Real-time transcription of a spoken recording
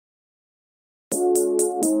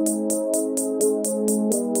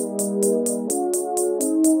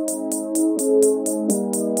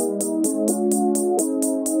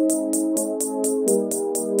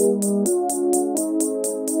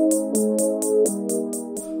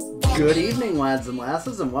Good evening, lads and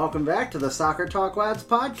lasses, and welcome back to the Soccer Talk Lads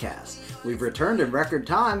podcast. We've returned in record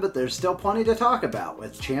time, but there's still plenty to talk about,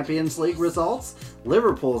 with Champions League results,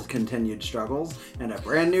 Liverpool's continued struggles, and a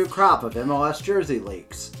brand new crop of MLS jersey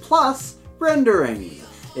leaks. Plus, renderings.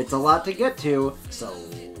 It's a lot to get to, so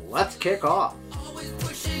let's kick off. Always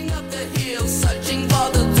pushing up the hill, searching for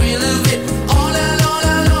the thrill of it. All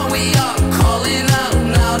alone, we are calling out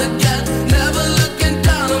now to get. Never looking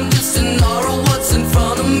down, I'm just in awe of what's in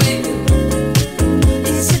front of me.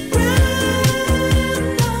 Is it random?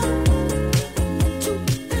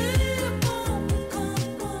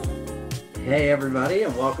 Hey everybody,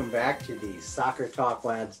 and welcome back to the Soccer Talk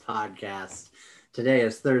Lads podcast. Today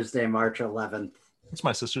is Thursday, March 11th. It's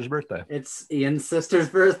my sister's birthday. It's Ian's sister's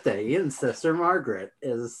birthday. Ian's sister, Margaret,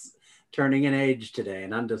 is turning an age today,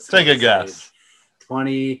 an undisclosed Take a guess. age.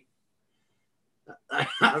 20. Well,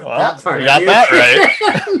 That part you got I knew.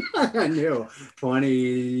 that I knew.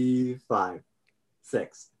 25,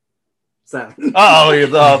 6, 7.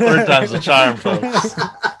 Oh, third time's a charm, folks.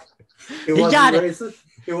 He got it.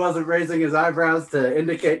 He wasn't raising his eyebrows to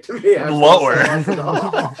indicate to me. how Lower. close it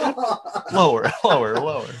was.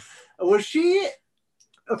 Lower. Was she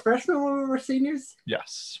a freshman when we were seniors?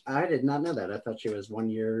 Yes. I did not know that. I thought she was 1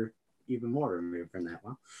 year even more removed from that.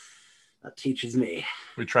 Well, that teaches me.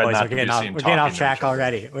 We tried Boys, not we're to be getting off, seen we're getting off talking to track each other.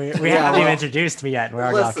 already. We Yeah, haven't even well, introduced me yet. We're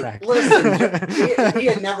already off track. Listen,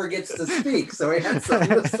 Ian never gets to speak, so he had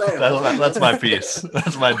something to say. That's my piece.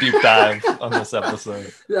 That's my deep dive on this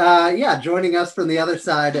episode. Joining us from the other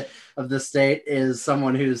side of the state is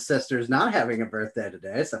someone whose sister's not having a birthday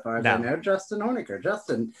today, so far as I know, Justin Horniker.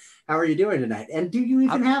 Justin, how are you doing tonight? And do you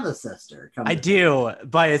even have a sister? I do,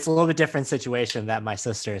 but it's a little bit different situation that my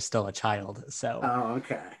sister is still a child. So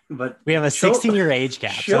okay. But we have a 16-year age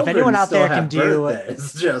gap. So if children anyone out still there can have do,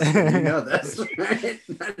 birthdays, Justin, you know this, right?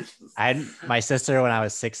 I had my sister when I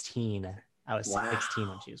was 16. I was Wow. 16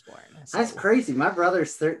 when she was born. So. That's crazy. My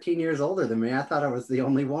brother's 13 years older than me. I thought I was the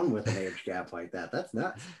only one with an age gap like that. That's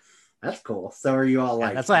nuts. That's cool. So are you all Yeah,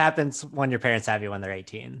 like? that's what happens when your parents have you when they're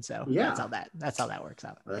 18. So Yeah. that's how that works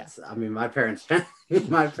out. I mean, my parents had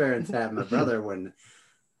my brother when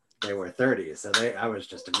they were 30, so I was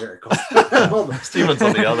just a miracle. Steven's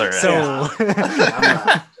on the other end. So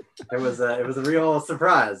It was a real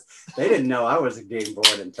surprise. They didn't know I was being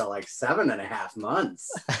born until like 7.5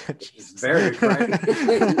 months. Which is very frightening.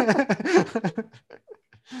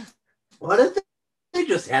 What if they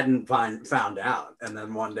just hadn't found out, and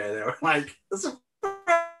then one day they were like,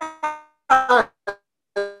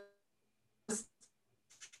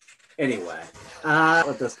 anyway,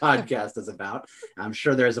 what this podcast is about. I'm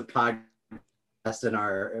sure there's a podcast in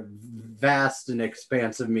our vast and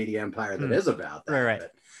expansive media empire that is about that. Right.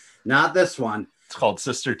 But not this one. It's called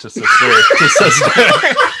Sister to Sister to Sister.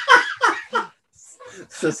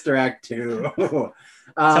 Sister Act 2. It's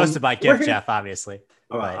hosted by Gift we're- Jeff, obviously.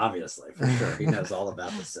 Oh, Right. obviously, for sure. He knows all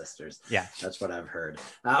about the sisters. Yeah. That's what I've heard.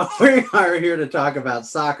 We are here to talk about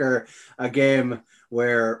soccer, a game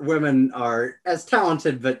where women are as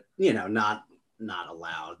talented, but, not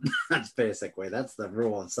allowed. That's the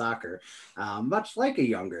rule of soccer. Much like a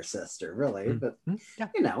younger sister, really. But,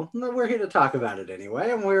 Yeah. we're here to talk about it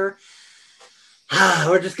anyway. And we're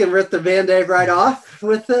just going to rip the Band-Aid right off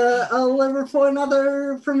with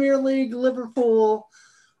another Premier League Liverpool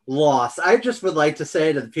loss. I just would like to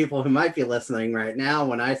say to the people who might be listening right now,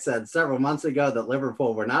 when I said several months ago that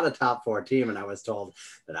Liverpool were not a top 4 team, and I was told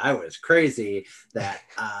that I was crazy, that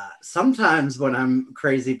sometimes when I'm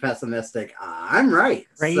crazy pessimistic, I'm right.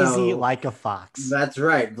 Crazy So, like a fox. that's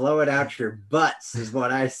right. Blow it out your butts is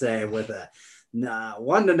what I say, with a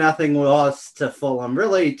 1-0 loss to Fulham.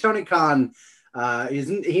 Really, Tony Khan,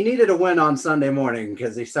 he needed a win on Sunday morning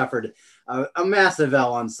because he suffered a massive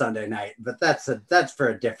L on Sunday night, but that's for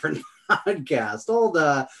a different podcast. Old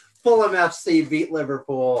Fulham FC beat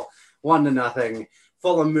Liverpool 1-0.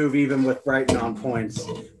 Fulham move even with Brighton on points,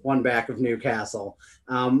 one back of Newcastle.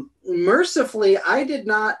 Mercifully, I did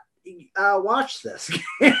not watch this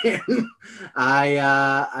game.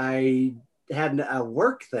 I had a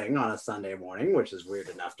work thing on a Sunday morning, which is weird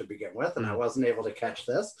enough to begin with, and I wasn't able to catch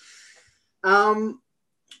this.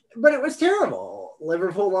 But it was terrible.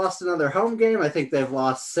 Liverpool lost another home game. I think they've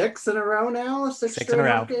lost 6 in a row now. 6 in a straight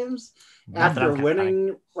row. home games. Nothing After I'm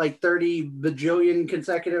winning like 30 bajillion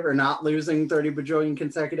consecutive, or not losing 30 bajillion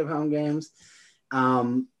consecutive home games.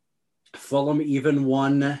 Fulham even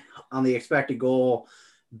won on the expected goal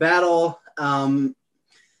battle.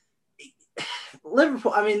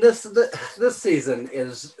 Liverpool, I mean, this season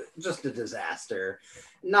is just a disaster.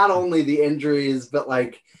 Not only the injuries, but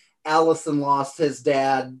like Allison lost his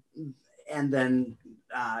dad, and then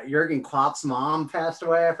Jurgen Klopp's mom passed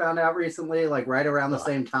away. I found out recently, like right around the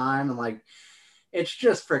same time, and like it's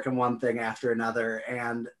just freaking one thing after another.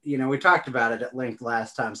 And we talked about it at length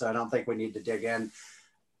last time, so I don't think we need to dig in.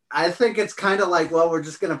 I think it's kind of like, well, we're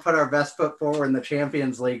just going to put our best foot forward in the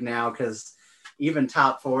Champions League now, because even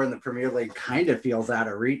top 4 in the Premier League kind of feels out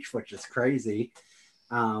of reach, which is crazy.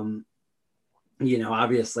 Obviously,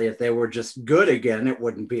 if they were just good again, it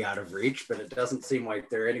wouldn't be out of reach, but it doesn't seem like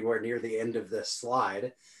they're anywhere near the end of this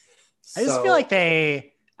slide. I just feel like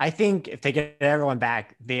I think if they get everyone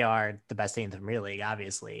back, they are the best team in the Premier League,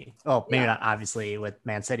 obviously. Well, maybe not obviously with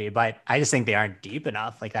Man City, but I just think they aren't deep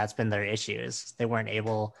enough. Like that's been their issues. They weren't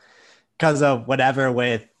able, because of whatever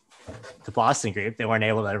with the Boston group, they weren't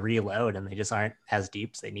able to reload, and they just aren't as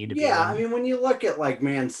deep as they need to be. Yeah, I mean, when you look at like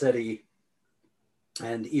Man City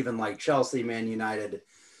and even like Chelsea, Man United,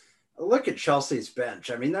 look at Chelsea's bench.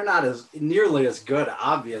 I mean, they're not nearly as good,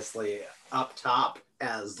 obviously, up top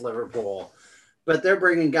as Liverpool, but they're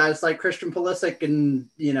bringing guys like Christian Pulisic and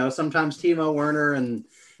sometimes Timo Werner and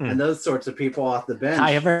those sorts of people off the bench.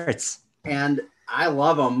 Kai Havertz. And I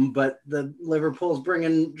love them, but the Liverpool's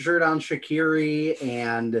bringing Xherdan Shaqiri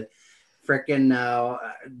and frickin'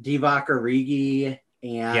 Divock Origi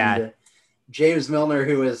and James Milner,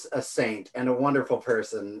 who is a saint and a wonderful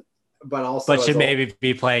person, but should maybe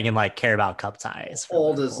be playing in like Carabao Cup ties.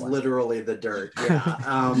 Old as literally the dirt.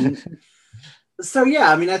 Yeah. So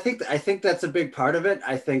yeah, I mean, I think that's a big part of it.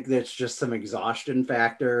 I think that's just some exhaustion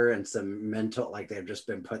factor and some mental, like they've just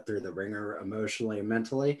been put through the ringer emotionally and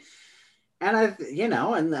mentally. And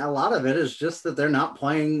and a lot of it is just that they're not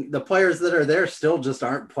playing. The players that are there still just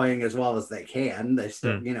aren't playing as well as they can. They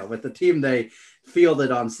still, with the team they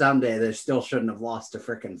fielded on Sunday, they still shouldn't have lost to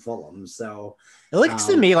frickin' Fulham. So it looks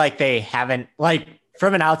to me like they haven't, like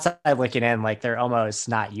from an outside looking in, like they're almost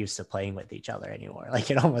not used to playing with each other anymore. Like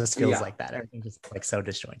it almost feels like that. Everything's just like so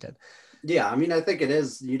disjointed. Yeah, I mean, I think it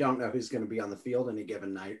is. You don't know who's going to be on the field any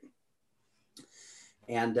given night,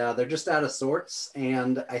 and they're just out of sorts.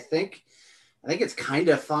 And I think it's kind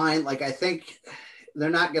of fine. Like, I think they're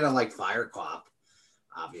not going to like fire Klopp,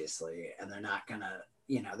 obviously. And they're not going to,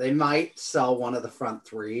 they might sell one of the front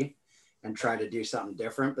 3 and try to do something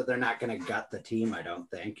different, but they're not going to gut the team, I don't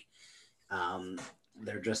think.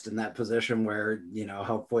 They're just in that position where,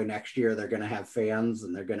 hopefully next year they're going to have fans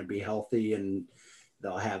and they're going to be healthy and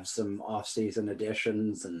they'll have some off-season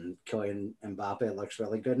additions, and Kylian Mbappe looks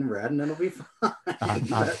really good in red and it'll be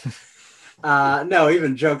fine. No,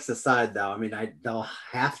 even jokes aside, though, I mean, they'll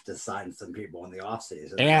have to sign some people in the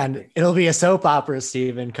offseason. And it'll be a soap opera,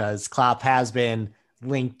 Steven, because Klopp has been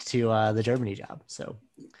linked to the Germany job. So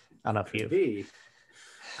I don't know if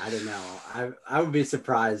I don't know. I would be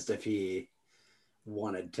surprised if he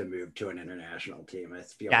wanted to move to an international team.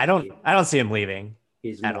 I don't see him leaving.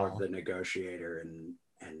 He's more of the negotiator and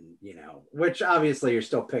which obviously you're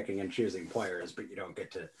still picking and choosing players, but you don't get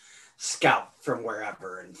to scout from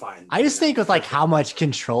wherever and find. I just think with like how much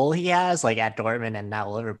control he has, like at Dortmund and now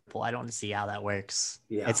Liverpool, I don't see how that works.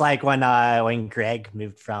 Yeah, it's like when Greg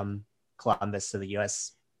moved from Columbus to the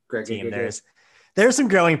U.S. team. There's some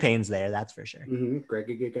growing pains there, that's for sure.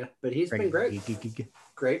 Greg, but he's been great.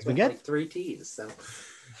 Great with like 3 T's. So,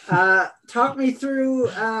 talk me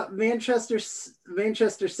through Manchester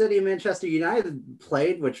City, Manchester United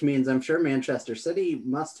played, which means I'm sure Manchester City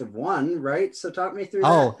must have won, right? So talk me through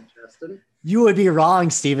that, Justin. You would be wrong,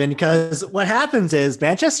 Steven, because what happens is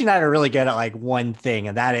Manchester United are really good at like one thing,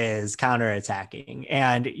 and that is counterattacking.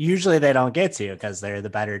 And usually they don't get to because they're the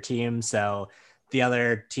better team. So the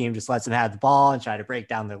other team just lets them have the ball and try to break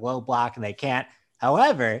down their low block, and they can't.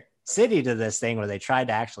 However, City did this thing where they tried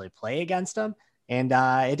to actually play against them, and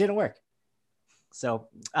it didn't work. So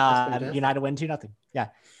United win 2-0. Yeah.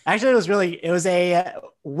 Actually, it was a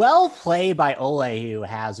well play by Ole, who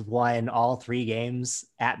has won all 3 games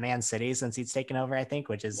at Man City since he's taken over, I think,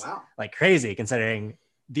 which is like crazy considering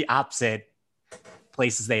the opposite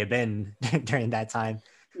places they have been during that time.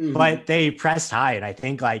 But they pressed high, and I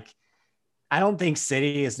think I don't think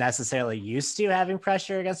City is necessarily used to having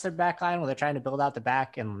pressure against their back line when they're trying to build out the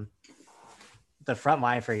back, and the front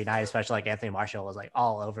line for United, especially like Anthony Martial, was like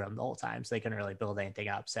all over them the whole time. So they couldn't really build anything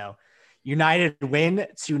up. So United win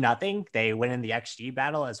 2-0. They win in the XG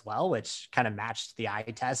battle as well, which kind of matched the eye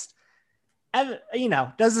test. And,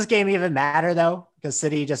 does this game even matter though? Because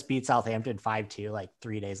City just beat Southampton 5-2 like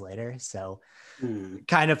 3 days later. So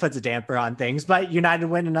kind of puts a damper on things, but United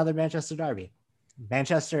win another Manchester derby.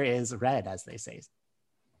 Manchester is red, as they say.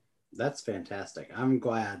 That's fantastic. I'm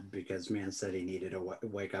glad because Man City needed a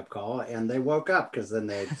wake up call, and they woke up because then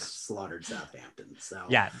they slaughtered Southampton. So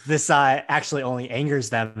Yeah, this actually only angers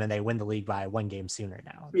them, and they win the league by 1 game sooner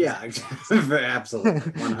now. yeah, absolutely,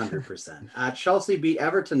 100%. Chelsea beat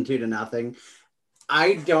Everton 2-0.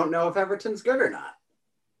 I don't know if Everton's good or not.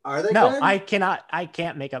 Are they? No, good? I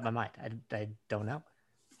can't make up my mind. I don't know.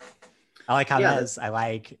 I like James. I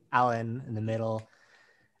like Allen in the middle.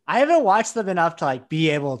 I haven't watched them enough to like be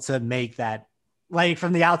able to make that, like,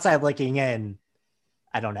 from the outside looking in.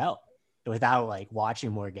 I don't know, without like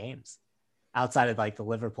watching more games outside of like the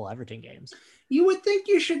Liverpool Everton games. You would think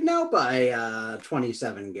you should know by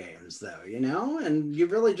 27 games, though, and you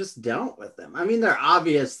really just don't with them. I mean, they're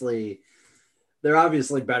obviously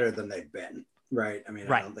better than they've been, right? I mean,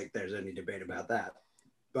 Right. I don't think there's any debate about that.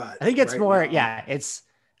 But I think it's right more, now,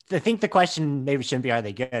 I think the question maybe shouldn't be, are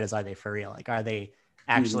they good? Is, are they for real? Like, are they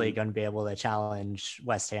actually going to be able to challenge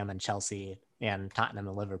West Ham and Chelsea and Tottenham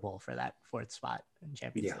and Liverpool for that 4th spot in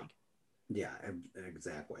Champions League? Yeah,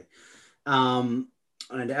 exactly. And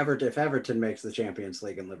if Everton makes the Champions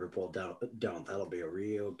League and Liverpool don't, that'll be a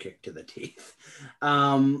real kick to the teeth.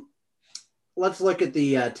 Let's look at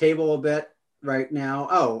the table a bit right now.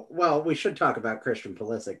 Oh, well, we should talk about Christian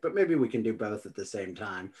Pulisic, but maybe we can do both at the same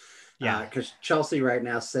time. Yeah, because Chelsea right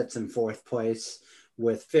now sits in 4th place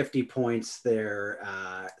with 50 points. They're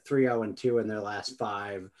 3-0-2 in their last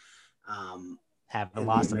 5. haven't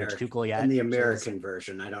lost under Tuchel yet. In the American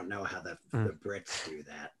version, I don't know how the Brits do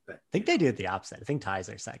that, but I think they do it the opposite. I think ties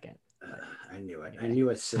are second. I knew it. I knew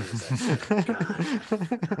as soon as I said it. God.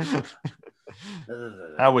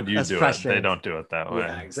 How would you That's do it? frustrating. They don't do it that way.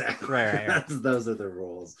 Yeah, exactly. Right. Those are the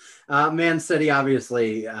rules. Man City,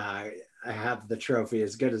 obviously, have the trophy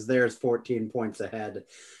as good as theirs, 14 points ahead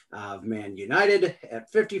of Man United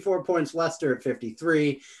at 54 points, Leicester at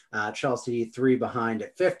 53, Chelsea 3 behind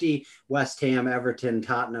at 50, West Ham, Everton,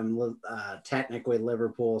 Tottenham, technically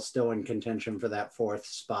Liverpool still in contention for that 4th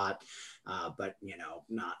spot, but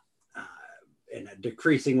not in a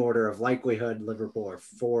decreasing order of likelihood. Liverpool are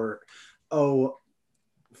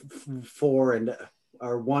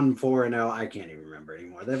 1-4-0. I can't even remember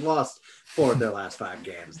anymore. They've lost 4 of their last 5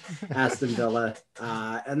 games. Aston Villa,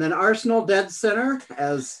 and then Arsenal dead center,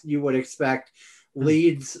 as you would expect.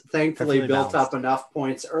 Leeds thankfully Perfectly built balanced. up enough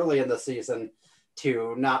points early in the season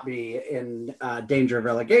to not be in danger of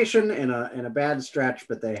relegation in a bad stretch,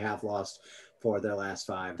 but they have lost 4 of their last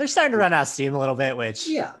 5. They're starting to run out of steam a little bit, which,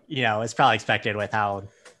 Yeah. is probably expected with how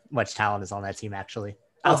much talent is on that team, actually.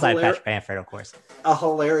 Outside Patrick Bamford, of course. A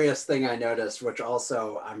hilarious thing I noticed, which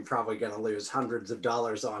also I'm probably going to lose hundreds of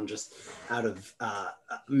dollars on just out of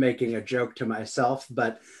making a joke to myself,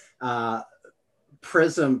 but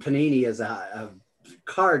Prism Panini is a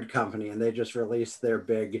card company, and they just released their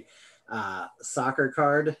big soccer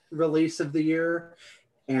card release of the year.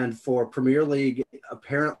 And for Premier League,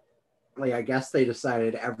 apparently, I guess they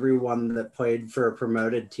decided everyone that played for a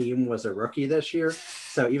promoted team was a rookie this year.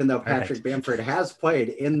 So even though Patrick Bamford has played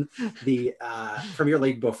in the Premier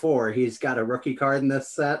League before, he's got a rookie card in this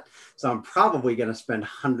set. So I'm probably going to spend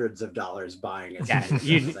hundreds of dollars buying as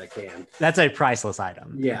many as I can. That's a priceless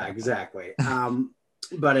item. Yeah, exactly.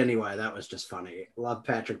 But anyway, that was just funny. Love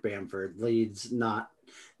Patrick Bamford. Leeds not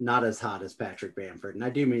as hot as Patrick Bamford, and I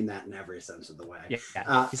do mean that in every sense of the way.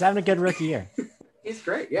 Yeah. He's having a good rookie year. He's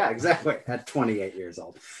great. Yeah, exactly. At 28 years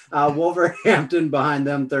old. Wolverhampton behind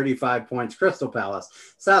them, 35 points. Crystal Palace,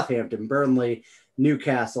 Southampton, Burnley,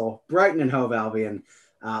 Newcastle, Brighton and Hove Albion,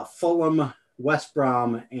 Fulham, West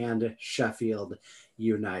Brom, and Sheffield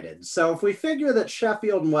United. So if we figure that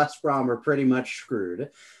Sheffield and West Brom are pretty much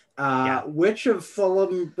screwed, which of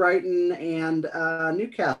Fulham, Brighton, and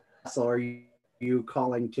Newcastle are you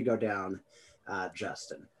calling to go down,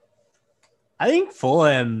 Justin? I think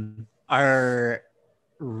Fulham are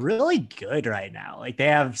really good right now. Like, they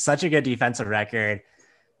have such a good defensive record,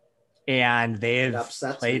 and they've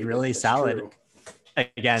played really solid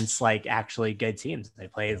against like actually good teams. They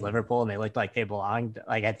played Liverpool and they looked like they belonged.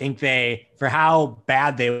 Like, I think for how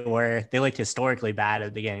bad they were, they looked historically bad at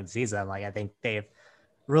the beginning of the season. Like, I think they've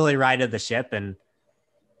really righted the ship, and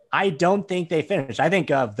I don't think they finished. I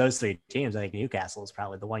think of those 3 teams, I think Newcastle is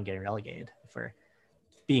probably the one getting relegated, for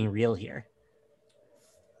being real here.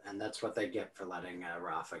 And that's what they get for letting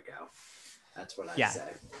Rafa go. That's what I say.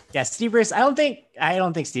 Yeah, Steve Bruce. I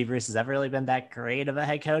don't think Steve Bruce has ever really been that great of a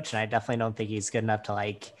head coach, and I definitely don't think he's good enough to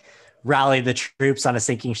like rally the troops on a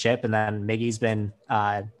sinking ship. And then Miggy's been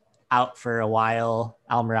out for a while.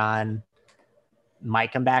 Almiron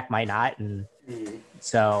might come back, might not, and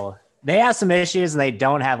so they have some issues, and they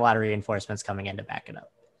don't have a lot of reinforcements coming in to back it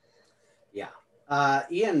up. Yeah.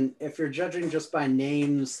 Ian, if you're judging just by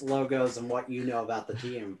names, logos, and what you know about the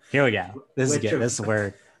team, Here we go. This is Which good. of- This is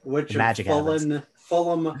where which The magic happens.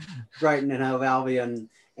 Fulham, Brighton and Hove Albion,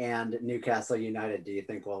 and Newcastle United do you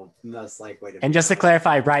think will most likely to be? and just to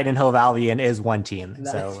clarify, Brighton and Hove Albion is one team.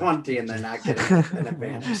 That's So one team they're not getting an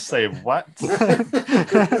advantage. Say what?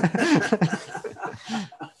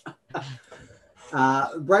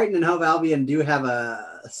 Brighton and Hove Albion do have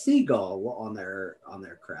a seagull on their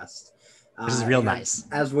crest. Which is real and nice.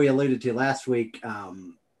 As we alluded to last week,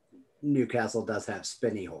 Newcastle does have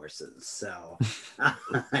spinny horses, so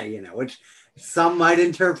which some might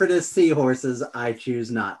interpret as seahorses. I choose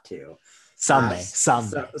not to. someday.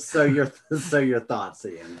 So your thoughts,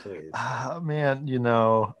 Ian, please. Man,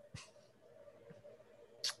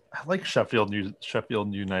 I like Sheffield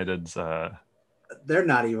United's. They're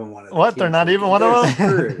not even one of them. What? They're not even one of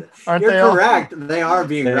them? Aren't You're they all? correct. They are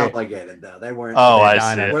being relegated, though. They weren't. Oh, I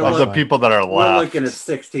done see. it. Of the people that are We're left. looking at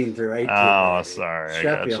 16 through 18. Oh, maybe. sorry. I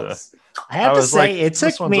Sheffield's. I have I to was say, like, it this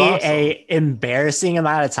took one's me awesome. a embarrassing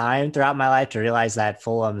amount of time throughout my life to realize that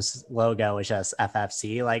Fulham's logo was just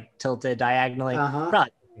FFC, like tilted diagonally. Uh-huh.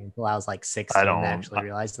 Probably until I was like 16 I don't- to actually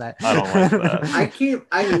realize that. I don't like that.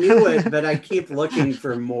 I knew it, but I keep looking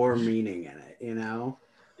for more meaning in it,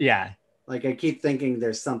 Yeah. Like I keep thinking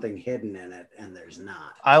there's something hidden in it and there's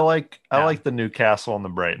not. I like Yeah. the Newcastle and the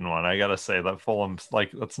Brighton one. I gotta say that Fulham's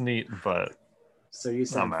that's neat, but So you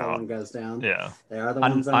said Somehow. Fulham goes down? yeah. They are the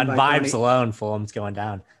On ones owned by vibes Tony. alone, Fulham's going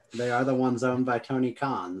down. They are the ones owned by Tony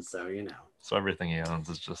Khan, so So everything he owns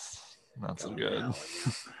is just not so going good. down,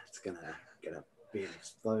 It's gonna be an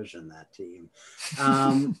explosion, that team.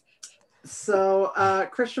 So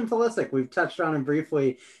Christian Pulisic, we've touched on him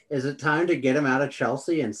briefly. Is it time to get him out of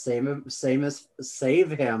Chelsea and save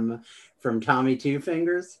him from Tommy Two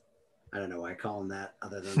Fingers? I don't know why I call him that,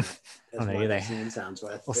 other than that. I don't know what either. his name sounds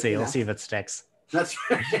with. We'll but, see. We'll see if it sticks. That's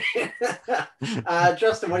right.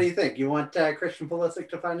 Justin, what do you think? You want Christian Pulisic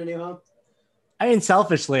to find a new home? I mean,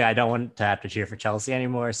 selfishly, I don't want to have to cheer for Chelsea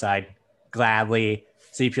anymore, so I'd gladly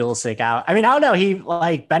see Pulisic out. I mean, I don't know. He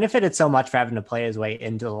benefited so much for having to play his way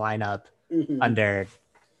into the lineup Mhm. under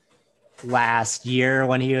last year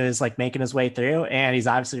when he was making his way through, and he's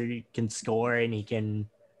obviously can score and he can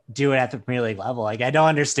do it at the Premier League level. I don't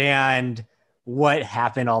understand what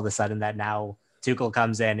happened all of a sudden that now Tuchel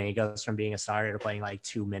comes in and he goes from being a starter to playing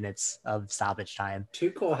 2 minutes of stoppage time.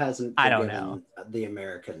 Tuchel hasn't I don't forgiven the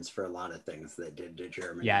Americans for a lot of things they did to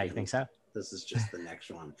Germany. Yeah, you think so? This is just the next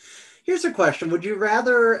one. Here's a question. Would you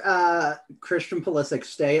rather Christian Pulisic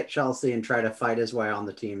stay at Chelsea and try to fight his way on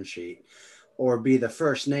the team sheet, or be the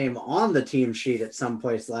first name on the team sheet at some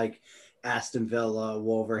place like Aston Villa,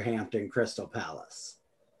 Wolverhampton, Crystal Palace?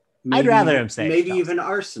 I'd rather him stay at Maybe Chelsea. even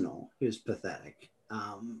Arsenal, who's pathetic.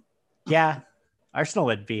 Yeah, Arsenal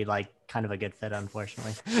would be kind of a good fit,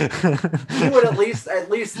 unfortunately. He would at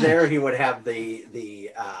least there he would have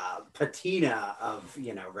the patina of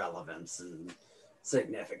relevance and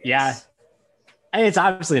significance. Yeah. I mean, it's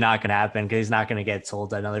obviously not going to happen because he's not going to get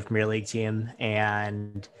sold to another Premier League team.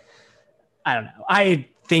 And I don't know. I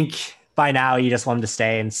think by now you just want him to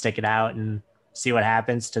stay and stick it out and see what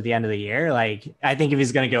happens to the end of the year. I think if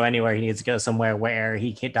he's going to go anywhere, he needs to go somewhere where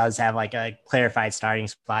he does have a clarified starting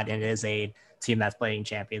spot, and it is a team that's playing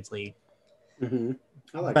Champions League Mm-hmm.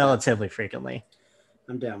 I like that. relatively frequently.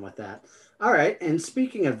 I'm down with that. All right. And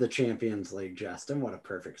speaking of the Champions League, Justin, what a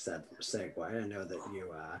perfect segue. I know that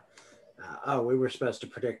you. We were supposed to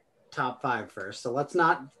predict top 5 first, so let's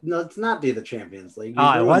not do the Champions League. You Oh,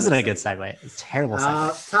 it ruined wasn't the a good segue. It's a terrible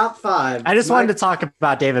segue. Top 5. I just wanted to talk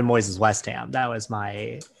about David Moyes' West Ham. That was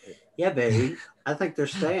my. Yeah, baby. I think they're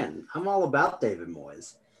staying. I'm all about David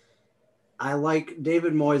Moyes. I like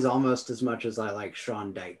David Moyes almost as much as I like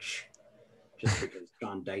Sean Dyche, just because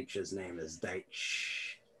Sean Dyche's name is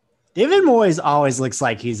Dyche. David Moyes always looks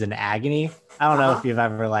like he's in agony. I don't know if you've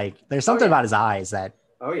ever there's something yeah. about his eyes that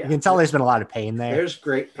Oh yeah, you can tell there's been a lot of pain there. There's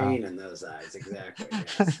great pain in those eyes. Exactly.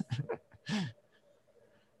 Yes.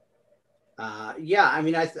 Yeah, I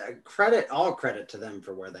mean, all credit to them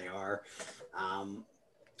for where they are.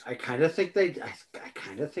 I kind of think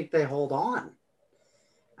they hold on.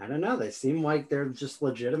 I don't know. They seem like they're just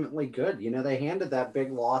legitimately good. They handed that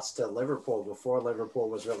big loss to Liverpool before Liverpool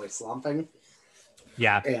was really slumping.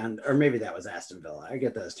 Yeah. Or maybe that was Aston Villa. I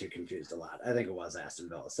get those two confused a lot. I think it was Aston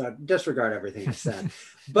Villa. So disregard everything I said.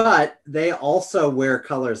 But they also wear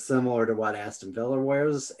colors similar to what Aston Villa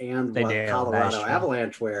wears and They what do. Colorado That's true.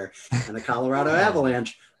 Avalanche wear. And the Colorado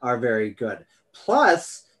Avalanche are very good.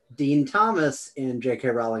 Plus, Dean Thomas in J.K.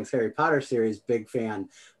 Rowling's Harry Potter series, big fan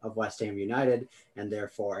of West Ham United, and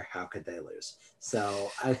therefore, how could they lose?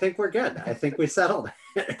 So I think we're good. I think we settled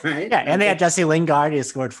it, right? Yeah, and they had Jesse Lingard. He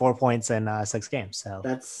scored 4 points in 6 games. So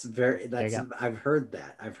I've heard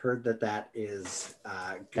that. I've heard that is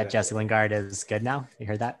good. That Jesse Lingard is good now. You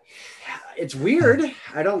heard that? It's weird.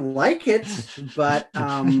 I don't like it, but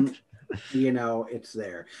it's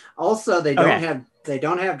there. Also, they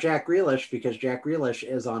don't have Jack Grealish because Jack Grealish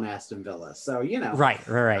is on Aston Villa. So,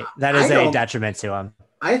 Right. That is a detriment to him.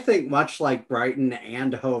 I think much like Brighton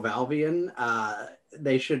and Hove Albion,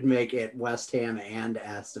 they should make it West Ham and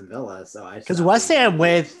Aston Villa. So because West Ham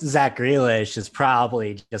with Zach Grealish is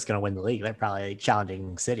probably just going to win the league. They're probably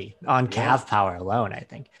challenging City on calf power alone, I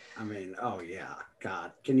think. I mean, oh yeah,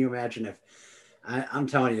 God, can you imagine if I'm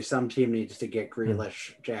telling you, some team needs to get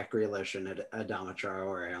Grealish, Jack Grealish, and Adama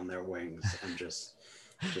Traore on their wings and just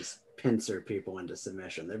pincer people into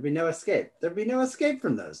submission. There'd be no escape. There'd be no escape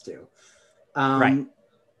from those two. Right.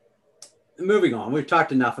 Moving on, we've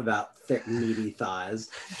talked enough about thick, meaty thighs.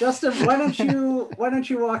 Justin, why don't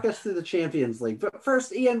you walk us through the Champions League? But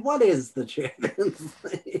first, Ian, what is the Champions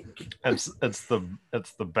League? It's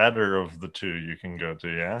the better of the two you can go to,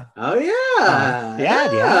 yeah. Oh yeah,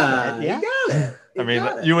 yeah. You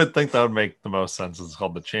got it. You would think that would make the most sense. It's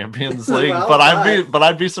called the Champions League, Well, but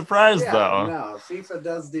I'd be surprised though. No, FIFA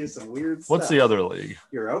does do some weird stuff. What's the other league?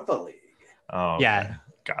 Europa League. Oh, okay. Yeah.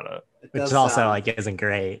 Got it. Which also isn't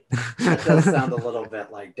great. It does sound a little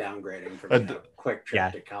bit like downgrading from a quick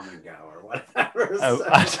trip to come and go or whatever. So.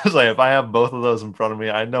 I should say, if I have both of those in front of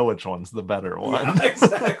me, I know which one's the better one. Yeah,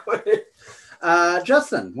 exactly.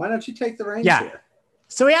 Justin, why don't you take the reins here?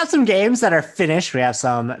 So we have some games that are finished. We have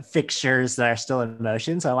some fixtures that are still in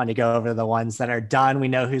motion. So I want to go over the ones that are done. We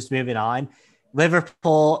know who's moving on.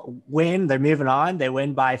 Liverpool win. They're moving on. They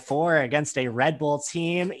win by 4 against a Red Bull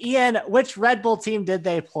team. Ian, which Red Bull team did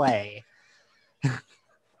they play?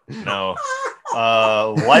 No.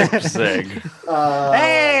 Leipzig.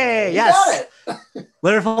 Hey, yes.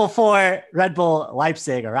 Liverpool 4, Red Bull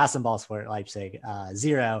Leipzig, or Rasenballsport Leipzig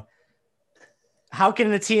 0. How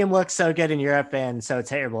can the team look so good in Europe and so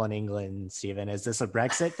terrible in England, Stephen? Is this a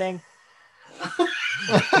Brexit thing? I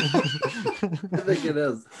think it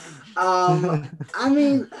is. I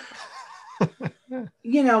mean,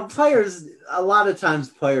 players, a lot of times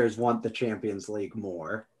players want the Champions League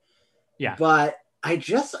more. Yeah. But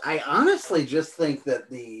I honestly just think that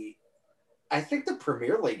I think the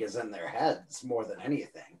Premier League is in their heads more than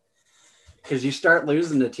anything. Because you start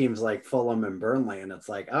losing to teams like Fulham and Burnley, and it's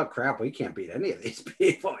like, oh crap, we can't beat any of these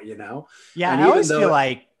people, Yeah, and I always feel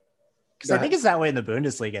like, because I think it's that way in the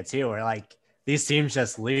Bundesliga too, where like these teams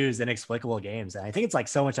just lose inexplicable games, and I think it's like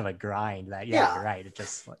so much of a grind that you're right. It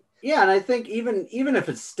just and I think even if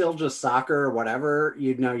it's still just soccer or whatever,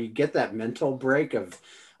 you get that mental break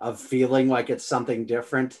of feeling like it's something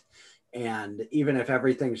different. And even if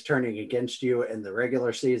everything's turning against you in the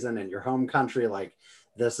regular season in your home country, like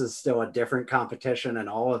this is still a different competition and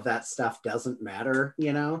all of that stuff doesn't matter,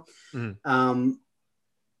 And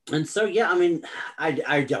so, I mean,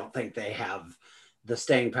 I don't think they have the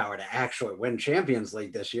staying power to actually win Champions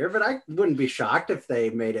League this year, but I wouldn't be shocked if they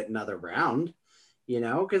made it another round,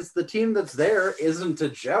 because the team that's there isn't a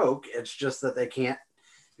joke. It's just that they can't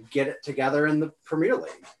get it together in the Premier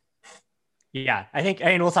League. Yeah, I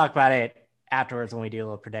mean, we'll talk about it afterwards when we do a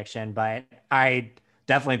little prediction, but I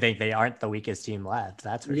definitely think they aren't the weakest team left.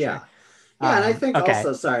 That's for sure. Yeah, and I think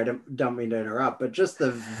also, sorry, don't mean to interrupt, but just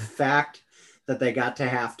the fact that they got to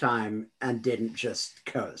halftime and didn't just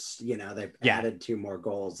coast, they added 2 more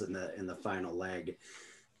goals in the final leg.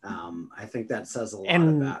 I think that says a lot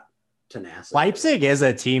about tenacity. Leipzig is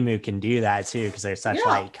a team who can do that too, because they're such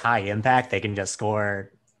like high impact. They can just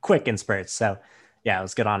score quick in spurts. So yeah, it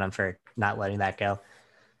was good on them for not letting that go.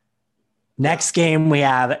 Next game, we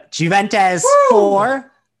have Juventus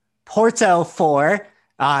 4, Porto 4.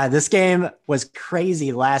 This game was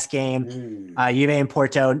crazy. Last game, Juve and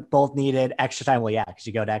Porto both needed extra time. Well, yeah, because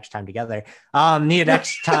you go to extra time together. Needed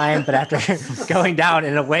extra time, but after going down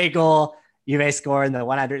an away goal, Juve scored in the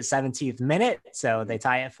 117th minute. So they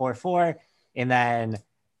tie it 4-4. And then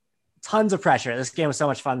tons of pressure. This game was so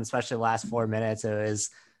much fun, especially the last 4 minutes. It was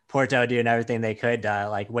Porto doing everything they could to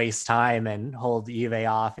like waste time and hold Juve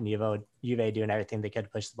off, and Juve doing everything they could to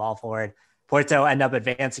push the ball forward. Porto end up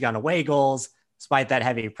advancing on away goals, despite that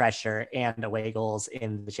heavy pressure and away goals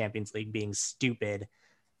in the Champions League being stupid.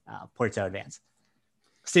 Porto advance.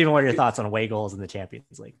 Stephen, what are your thoughts on away goals in the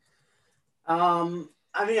Champions League?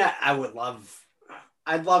 I mean,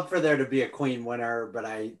 I'd love for there to be a clean winner, but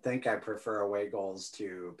I think I prefer away goals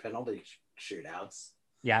to penalty shootouts.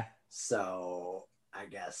 Yeah. So I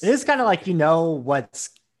guess. It is kind of like what's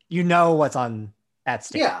on at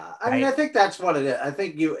stake. Yeah, I mean, right? I think that's what it is. I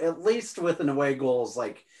think you, at least with an away goals,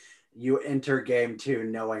 like you enter game two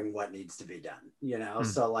knowing what needs to be done, you know?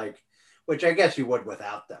 So like, which I guess you would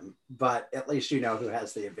without them, but at least you know who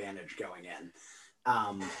has the advantage going in.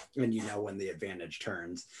 And you know when the advantage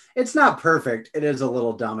turns. It's not perfect. It is a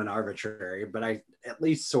little dumb and arbitrary, but I at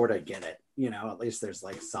least sort of get it. You know, at least there's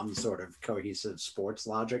like some sort of cohesive sports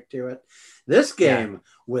logic to it. This game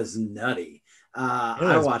was nutty.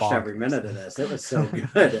 I watched every minute of this. It was so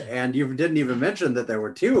good. And you didn't even mention that there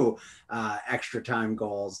were two extra time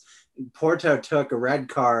goals. Porto took a red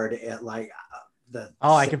card at like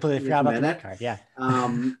I completely forgot about the red card. Yeah.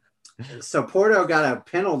 So Porto got a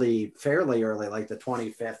penalty fairly early, like the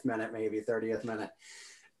 25th minute, maybe 30th minute,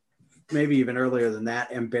 maybe even earlier than that,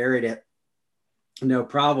 and buried it. No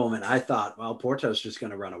problem. And I thought, well, Porto's just going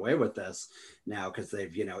to run away with this now because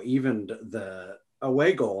they've, evened the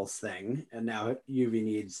away goals thing. And now Juve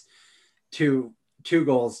needs two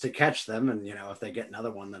goals to catch them. And, if they get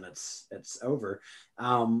another one, then it's over.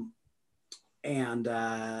 And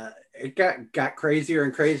it got crazier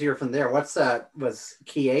and crazier from there. What's that? Was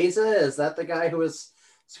Chiesa? Is that the guy who was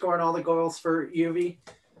scoring all the goals for Juve?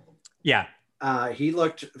 Yeah. He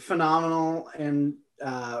looked phenomenal and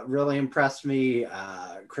really impressed me.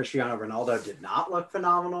 Cristiano Ronaldo did not look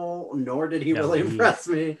phenomenal, nor did he really impress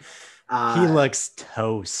me. He looks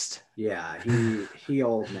toast. Yeah, he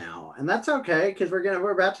old now, and that's okay because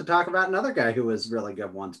we're about to talk about another guy who was really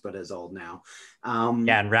good once but is old now. And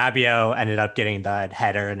Rabiot ended up getting the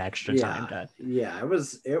header in extra time. Yeah, it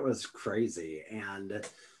was crazy, and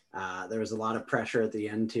there was a lot of pressure at the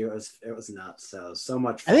end too. It was nuts. So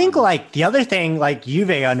much fun. I think like the other thing, like Juve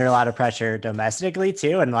under a lot of pressure domestically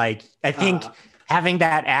too, and like I think having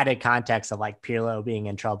that added context of like Pirlo being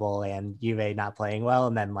in trouble and Juve not playing well,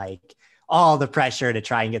 and then like all the pressure to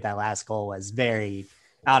try and get that last goal was very,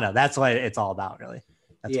 I don't know. That's what it's all about, really.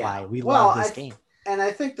 That's why we love this game. And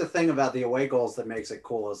I think the thing about the away goals that makes it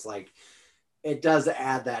cool is like, it does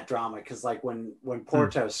add that drama. Cause like when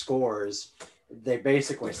Porto scores, they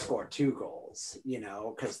basically score 2 goals,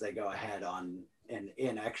 cause they go ahead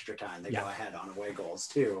in extra time, they go ahead on away goals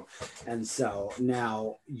too. And so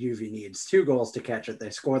now Juve needs 2 goals to catch it. They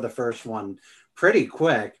score the first one pretty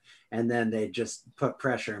quick. And then they just put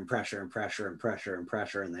pressure and pressure and pressure and pressure and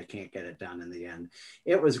pressure, and they can't get it done in the end.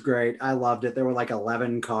 It was great. I loved it. There were like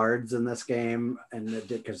 11 cards in this game, and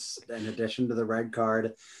because in addition to the red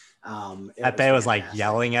card, Pepe was like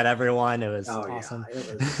yelling at everyone. It was awesome. Yeah,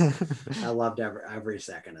 it was. I loved every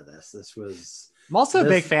second of this. I'm also a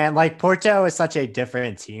big fan. Like Porto is such a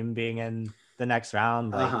different team being in the next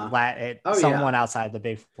round. Like someone outside the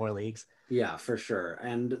big 4 leagues. Yeah, for sure.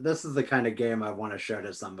 And this is the kind of game I want to show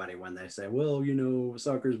to somebody when they say, well,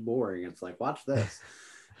 soccer's boring. It's like, watch this.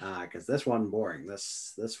 Because this wasn't boring.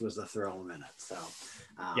 This was a thrill minute. So,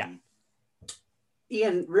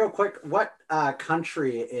 Ian, real quick, what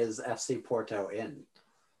country is FC Porto in?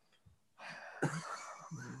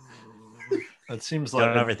 It seems like...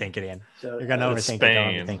 Don't overthink it, Ian. You're going to overthink Spain.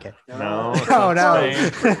 it. Don't overthink it. No.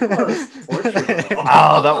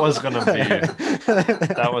 That was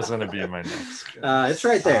going to be my next guess. It's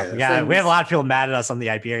right there. We have a lot of people mad at us on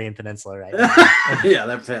the Iberian Peninsula right now. Yeah,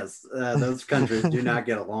 they're pissed. Those countries do not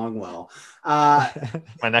get along well. My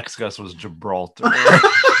next guess was Gibraltar.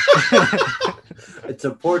 It's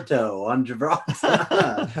a Porto on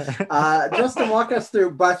Gibraltar. Justin, walk us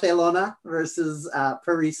through Barcelona versus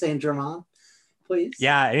Paris Saint-Germain, please.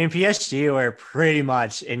 Yeah, I mean, PSG were pretty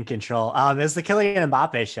much in control. It's the Kylian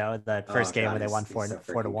Mbappe show, the first game where they won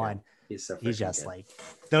 4-1. He's just good. Like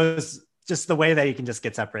those, just the way that he can just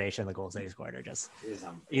get separation, the goals that he scored are just,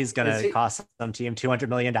 he's going to cost some team $200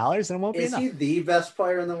 million and it won't be enough. Is he the best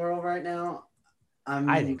player in the world right now?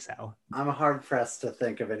 I think so. I'm hard pressed to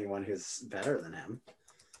think of anyone who's better than him.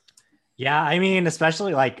 Yeah, I mean,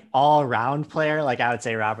 especially like all-round player, like I would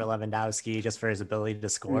say Robert Lewandowski, just for his ability to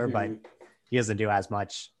score, but he doesn't do as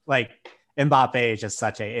much. Like Mbappe is just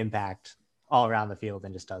such an impact all around the field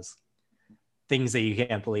and just does things that you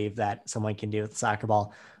can't believe that someone can do with the soccer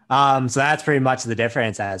ball. So that's pretty much the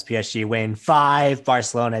difference as PSG win 5,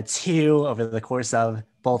 Barcelona 2 over the course of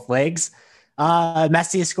both legs.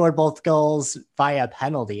 Messi scored both goals via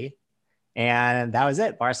penalty, and that was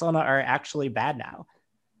it. Barcelona are actually bad now,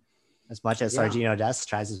 as much as Sergiño Dest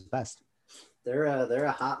tries his best. They're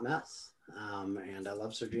a hot mess. And I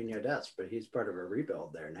love Sergiño Dest, but he's part of a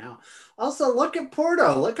rebuild there now. Also, look at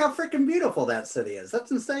Porto. Look how freaking beautiful that city is.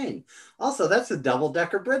 That's insane. Also, that's a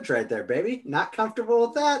double-decker bridge right there, baby. Not comfortable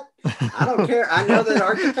with that? I don't care. I know that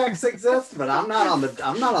architects exist, but I'm not on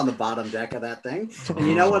the bottom deck of that thing. And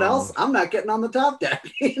you know what else? I'm not getting on the top deck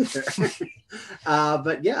either.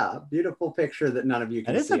 But yeah, beautiful picture that none of you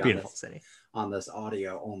can That is see a beautiful city. on this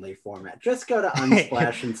audio only format. Just go to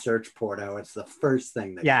Unsplash and search Porto. It's the first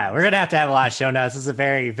thing that Yeah, comes we're gonna have to have a lot of show notes. This is a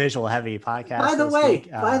very visual heavy podcast. By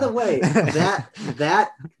the way,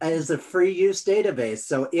 that is a free use database.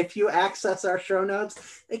 So if you access our show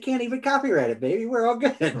notes, they can't even copyright it, baby. We're all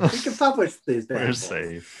good. We can publish these bad We're boys.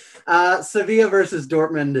 safe. Sevilla versus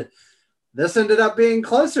Dortmund. This ended up being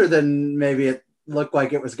closer than maybe it looked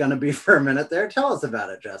like it was going to be for a minute there. Tell us about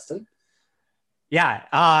it, Justin. Yeah.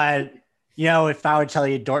 If I would tell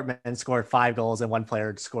you Dortmund scored 5 goals and one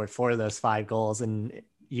player scored 4 of those 5 goals, and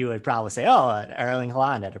you would probably say, oh, Erling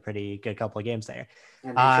Haaland had a pretty good couple of games there.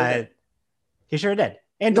 And He sure did.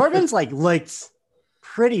 And Dortmund's looked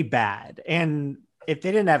pretty bad. And if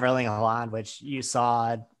they didn't have Erling Haaland, which you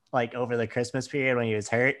saw over the Christmas period when he was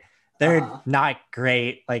hurt, they're not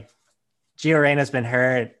great. Gio Reyna's been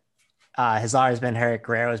hurt. Hazard's been hurt.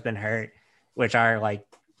 Guerrero's been hurt, which are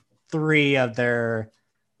 3 of their,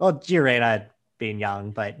 Gio Reyna being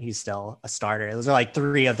young, but he's still a starter. Those are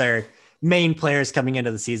 3 of their main players coming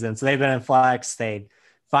into the season. So they've been in flux. They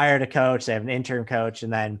fired a coach. They have an interim coach.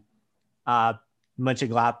 And then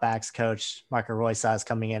Mönchengladbach's coach, Marco Reus, is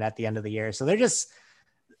coming in at the end of the year. So they're just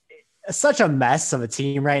such a mess of a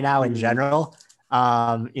team right now in general.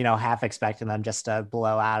 Half expecting them just to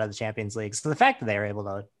blow out of the Champions League. So the fact that they were able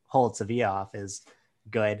to hold Sevilla off is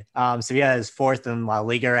good. Sevilla is 4th in La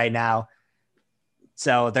Liga right now.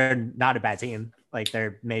 So they're not a bad team.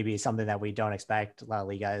 They're maybe something that we don't expect. La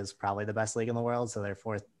Liga is probably the best league in the world. So they're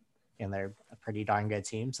 4th and they're a pretty darn good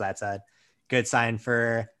team. So that's a good sign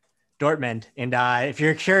for Dortmund. And if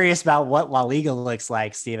you're curious about what La Liga looks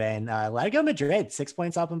like, Steven, Atletico Madrid, 6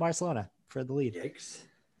 points up in Barcelona for the lead. Yikes.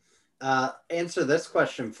 Answer this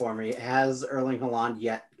question for me. Has Erling Haaland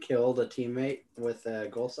yet killed a teammate with a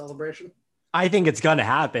goal celebration? I think it's going to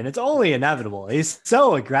happen. It's only inevitable. He's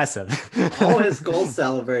so aggressive. All his goal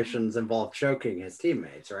celebrations involve choking his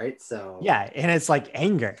teammates, right? So yeah, and it's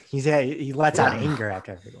anger. He lets out anger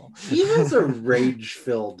after every goal. He has a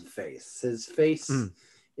rage-filled face. His face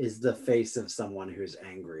is the face of someone who's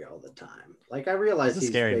angry all the time. I realize he's a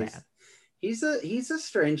scary man. He's a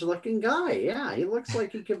strange-looking guy. Yeah, he looks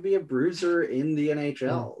like he could be a bruiser in the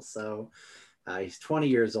NHL. So he's 20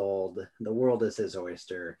 years old. The world is his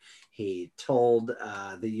oyster. He told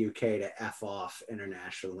the UK to F off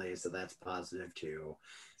internationally, so that's positive too.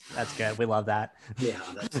 That's good. We love that. Yeah,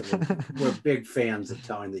 we're big fans of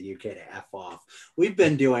telling the UK to F off. We've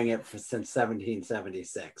been doing it since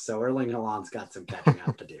 1776, so Erling Haaland's got some catching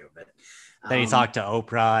up to do. But then he talked to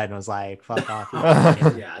Oprah and was like, "Fuck off."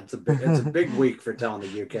 Yeah, it's a big week for telling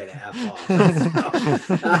the UK to F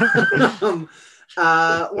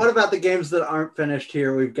off. What about the games that aren't finished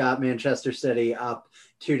here? We've got Manchester City up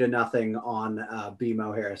 2-0 on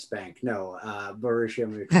BMO Harris Bank. No, Borussia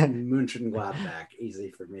Mönchengladbach.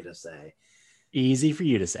 Easy for me to say. Easy for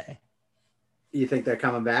you to say. You think they're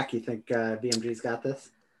coming back? You think BMG's got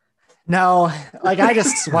this? No, I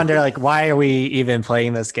just wonder, why are we even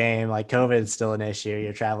playing this game? COVID is still an issue.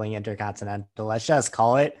 You're traveling intercontinental. Let's just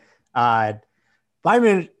call it.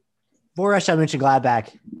 Borussia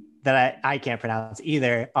Mönchengladbach, that I can't pronounce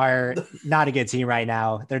either, are not a good team right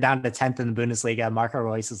now. They're down to 10th in the Bundesliga. Marco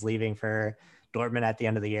Reus is leaving for Dortmund at the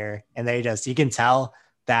end of the year. And you can tell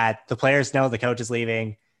that the players know the coach is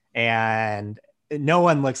leaving and no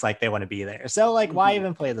one looks like they want to be there. So why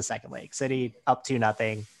even play the second leg? City up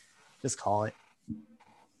 2-0, just call it.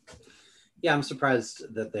 Yeah, I'm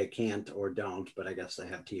surprised that they can't or don't, but I guess they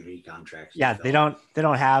have TV contracts. Yeah, they don't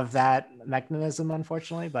have that mechanism,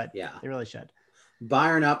 unfortunately, but yeah, they really should.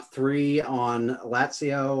 Bayern up 3 on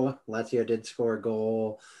Lazio. Lazio did score a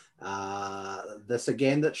goal. This a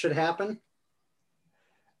game that should happen?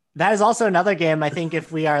 That is also another game. I think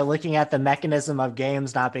if we are looking at the mechanism of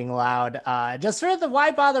games not being allowed, just for the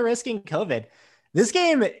why bother risking COVID? This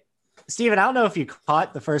game, Steven, I don't know if you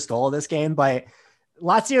caught the first goal of this game, but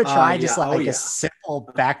Lazio tried a simple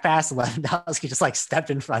back pass. Lewandowski just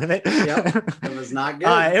stepped in front of it. Yep, it was not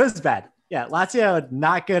good. It was bad. Yeah, Lazio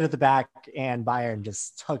not good at the back, and Bayern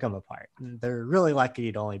just took them apart. They're really lucky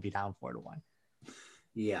to only be down 4-1.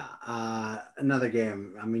 Yeah, another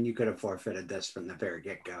game. I mean, you could have forfeited this from the very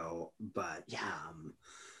get-go, but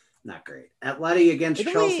not great. Atleti against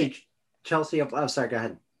Chelsea. Chelsea up. Oh, sorry. Go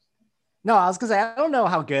ahead. No, I was gonna say I don't know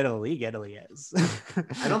how good a league Italy is.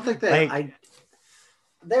 I don't think that.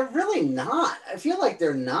 They're really not. I feel like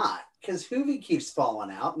they're not. because Hoovy keeps falling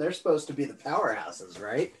out, and they're supposed to be the powerhouses,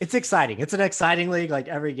 right? It's exciting. It's an exciting league. Like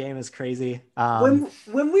every game is crazy. When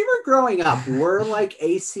we were growing up, were like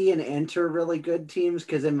AC and Inter really good teams?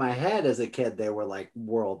 Because in my head as a kid, they were like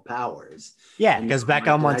world powers. Yeah, And because like,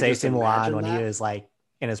 Beckham did went I to just AC Milan imagine when he that? was like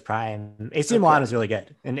in his prime. AC Milan was really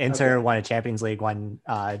good, and Inter Okay. won a Champions League when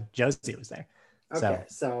Josie was there. Okay,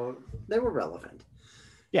 so they were relevant.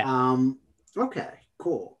 Yeah. Okay.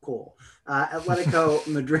 Cool. Atletico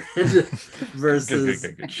Madrid versus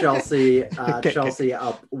Good. Chelsea. Good. Chelsea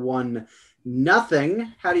up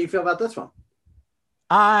 1-0. How do you feel about this one?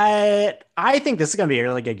 I think this is going to be a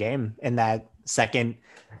really good game in that second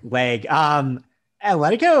leg.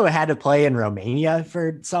 Atletico had to play in Romania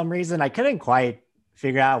for some reason. I couldn't quite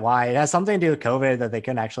figure out why. It has something to do with COVID that they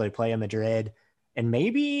couldn't actually play in Madrid. And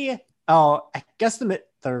maybe, I guess the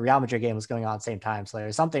Real Madrid game was going on at the same time. So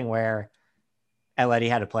there's something where Atleti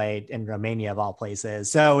had to play in Romania of all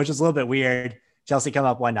places. So, which is a little bit weird. Chelsea come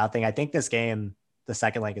up 1-0. I think this game, the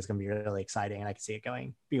second leg, is going to be really exciting. And I can see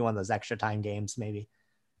it be one of those extra time games, maybe.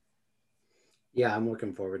 Yeah, I'm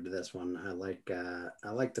looking forward to this one. I like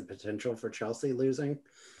the potential for Chelsea losing.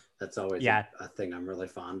 That's always a thing I'm really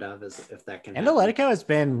fond of, is if that can And happen. Atletico has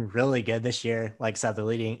been really good this year. Like I said,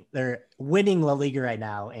 they're winning La Liga right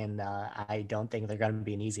now, and I don't think they're going to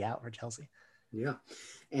be an easy out for Chelsea. Yeah.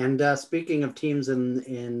 And speaking of teams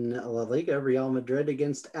in La Liga, Real Madrid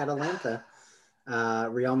against Atalanta.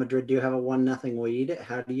 Real Madrid do have a 1-0 lead.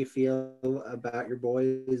 How do you feel about your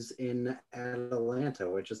boys in Atalanta,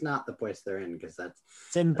 which is not the place they're in, because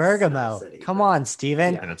It's in that's Bergamo. city, Come but- on,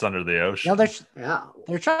 Steven. Yeah. And it's under the ocean. You know, Yeah.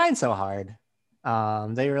 they're trying so hard.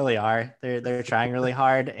 They really are. They're trying really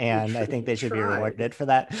hard, and I think they should be Try. rewarded for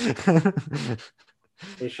that.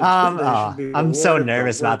 They should be I'm so rewarded for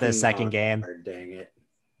nervous about this working second game hard, dang it.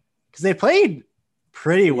 because they played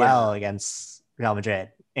pretty Yeah. well against Real Madrid,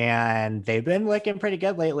 and they've been looking pretty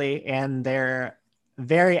good lately, and they're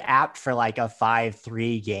very apt for like a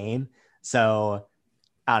 5-3 game. So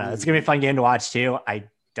I don't know. It's gonna be a fun game to watch too. I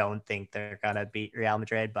don't think they're gonna beat Real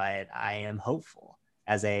Madrid, but I am hopeful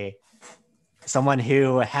as someone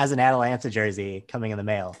who has an Atalanta jersey coming in the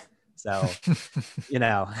mail. So, you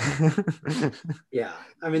know, Yeah,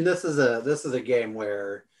 I mean, this is a game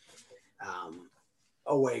where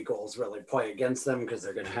away goals really play against them, because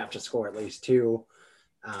they're going to have to score at least 2,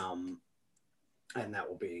 and that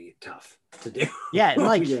will be tough to do. yeah, and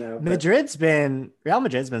like You know, but- Real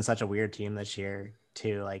Madrid's been such a weird team this year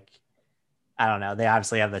too. Like, I don't know. They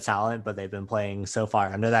obviously have the talent, but they've been playing so far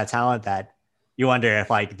under that talent that you wonder if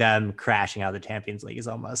like them crashing out of the Champions League is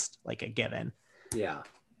almost like a given.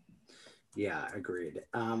 Yeah, agreed.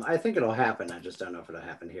 I think it'll happen. I just don't know if it'll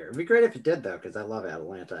happen here. It'd be great if it did, though, because I love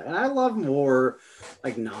Atalanta, and I love more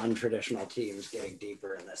like non-traditional teams getting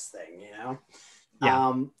deeper in this thing. You know,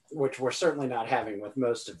 Yeah. Which we're certainly not having with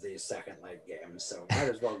most of these second leg games. So might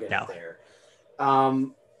as well get No. it there.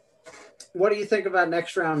 What do you think about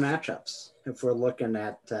next round matchups? If we're looking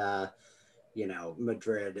at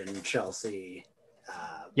Madrid and Chelsea.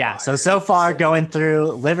 Yeah. So Bayern, far City. going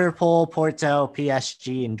through, Liverpool, Porto,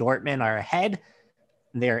 PSG, and Dortmund are ahead.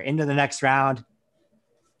 They're into the next round.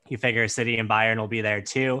 You figure City and Bayern will be there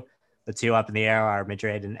too. The two up in the air are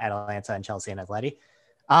Madrid and Atalanta and Chelsea and Atleti.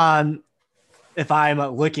 If I'm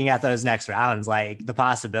looking at those next rounds, like the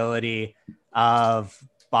possibility of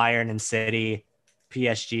Bayern and City,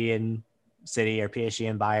 PSG and City, or PSG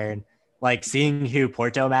and Bayern, like seeing who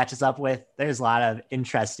Porto matches up with, there's a lot of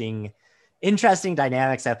interesting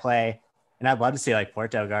dynamics at play. And I'd love to see like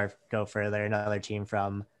Porto go further, another team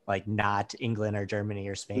from like not England or Germany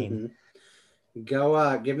or Spain. Mhm.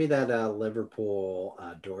 Go give me that Liverpool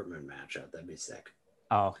Dortmund matchup. That'd be sick.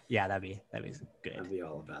 Oh yeah, that'd be good. I'd be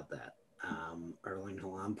all about that. Erling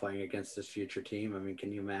Haaland playing against his future team. I mean,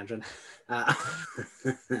 can you imagine?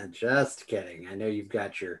 Just kidding. I know you've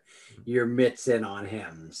got your mitts in on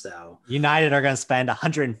him. So United are going to spend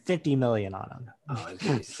 150 million on him. oh, it's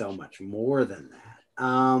gonna be so much more than that.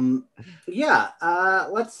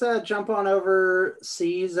 Let's jump on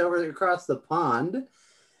overseas, across the pond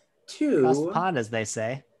to Across the pond, as they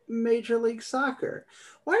say. Major League Soccer.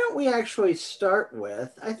 Why don't we actually start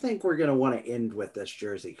with, I think we're going to want to end with this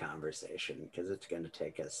jersey conversation, because it's going to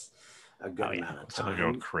take us a good amount of It's gonna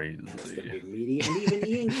time. go crazy. And it's going to be meaty, and even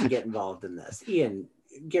Ian can get involved in this. Ian,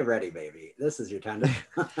 get ready, baby. This is your time to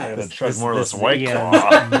I'm gonna shine. chug more of this This White Ian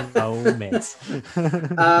Claw. moment.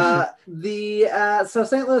 So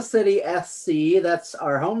St. Louis City SC, that's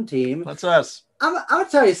our home team. That's us. I'll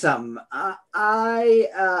tell you something.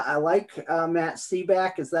 I like Matt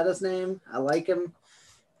Seaback. Is that his name? I like him.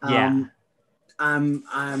 Yeah.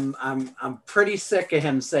 I'm pretty sick of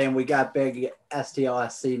him saying we got big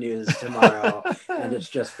STLSC news tomorrow, and it's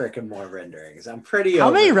just freaking more renderings. I'm pretty. How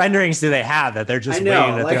over many it. renderings do they have that they're just I know,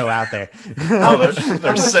 waiting to like- throw out there? Oh, they're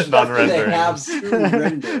How much sitting on stuff do they have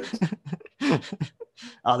renderings. to render?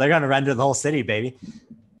 Oh, they're gonna render the whole city, baby.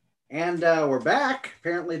 And we're back.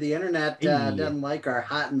 Apparently, the internet Hey. doesn't like our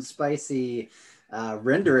hot and spicy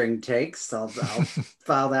rendering takes. I'll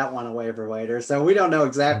file that one away for later. So we don't know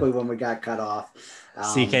exactly when we got cut off.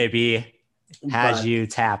 CKB has but- you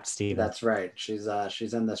tapped, Steven. That's right. She's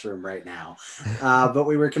in this room right now. But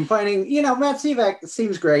we were complaining, Matt Sivak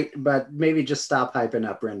seems great, but maybe just stop hyping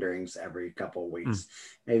up renderings every couple of weeks.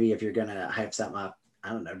 Maybe if you're gonna hype something up, I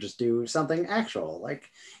don't know, just do something actual, like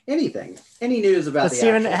anything. Any news about But the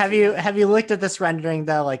Steven, actual have you looked at this rendering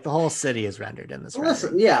though? Like the whole city is rendered in this Listen,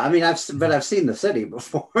 rendering. yeah, I mean, I've seen the city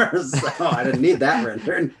before, so I didn't need that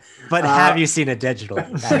rendered. But have you seen it digitally?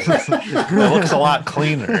 It looks a lot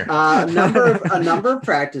cleaner. A number of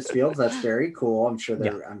practice fields. That's very cool. I'm sure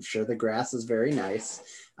the grass is very nice.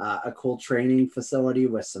 A cool training facility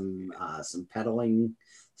with some pedaling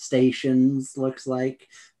stations. Looks like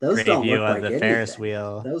those Great don't view look of like the anything. Ferris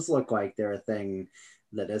wheel. Those look like they're a thing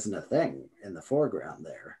that isn't a thing in the foreground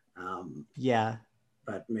there. Yeah.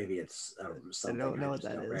 But maybe it's something I don't know just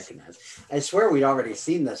what that don't is. recognize. I swear we'd already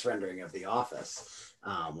seen this rendering of The Office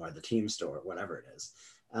or the team store, whatever it is.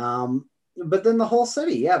 But then the whole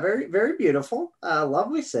city, yeah, very, very beautiful.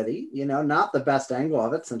 Lovely city, not the best angle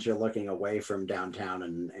of it since you're looking away from downtown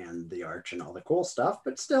and the arch and all the cool stuff,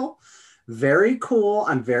 but still very cool.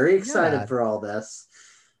 I'm very excited for all this.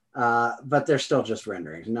 But they're still just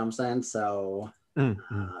renderings, you know what I'm saying? So,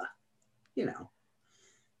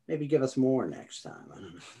 maybe give us more next time. I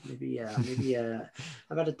don't know. Maybe how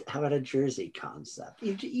about a jersey concept?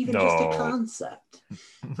 Even just a No. concept.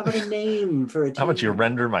 How about a name for a team? How about you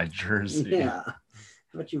render my jersey? Yeah. How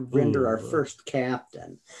about you render our first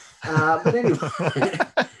captain? But anyway,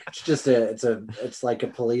 it's like a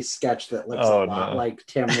police sketch that looks a lot like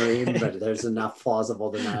Tim Ream, but there's enough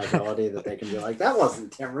plausible deniability that they can be like, that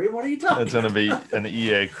wasn't Tim Ream. What are you talking It's going to be an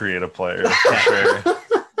EA creative player for sure.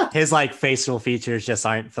 His facial features just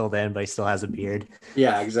aren't filled in, but he still has a beard.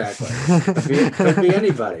 Yeah, exactly. Could be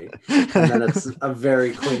anybody. And then it's a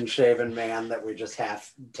very clean shaven man that we just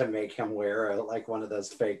have to make him wear like one of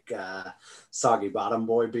those fake soggy bottom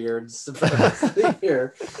boy beards for the rest of the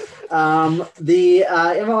year. The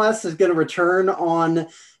MLS is going to return on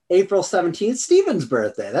April 17th, Steven's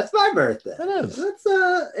birthday. That's my birthday. It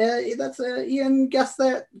is. That's Ian guessed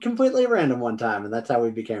that completely random one time, and that's how we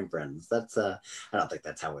became friends. I don't think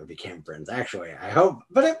that's how we became friends, actually. I hope,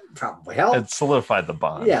 but it probably helped. It solidified the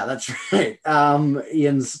bond. Yeah, that's right.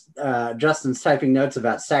 Justin's typing notes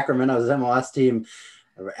about Sacramento's MLS team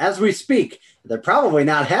as we speak. They're probably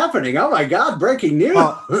not happening. Oh my God, breaking news.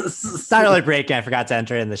 Well, it's not really breaking. I forgot to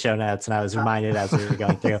enter it in the show notes, and I was reminded as we were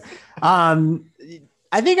going through.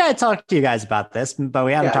 I think I talked to you guys about this, but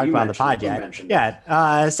we haven't talked about it on the pod yet.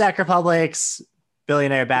 Yeah. Sac Republic's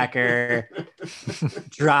billionaire backer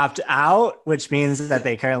dropped out, which means that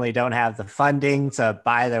they currently don't have the funding to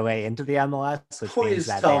buy their way into the MLS. Which means Please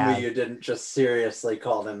that tell me you didn't just seriously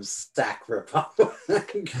call them Sac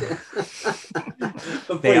Republic.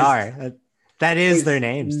 They are. That is their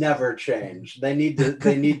names. Never change. They need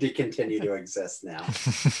to continue to exist now.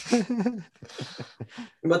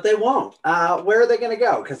 But they won't. Where are they going to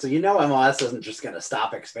go? Because MLS isn't just going to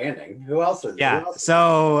stop expanding. Who else is? Yeah.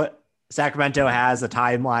 So Sacramento has a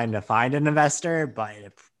timeline to find an investor, but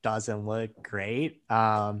it doesn't look great.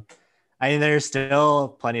 There's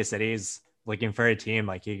still plenty of cities looking for a team.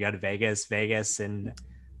 Like you go to Vegas and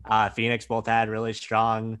Phoenix both had really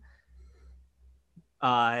strong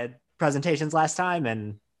presentations last time,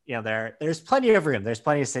 and there's plenty of room. There's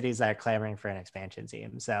plenty of cities that are clamoring for an expansion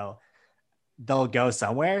team, so they'll go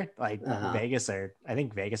somewhere like Vegas, or I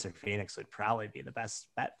think Vegas or Phoenix would probably be the best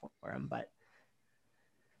bet for them. But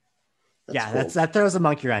cool. that throws a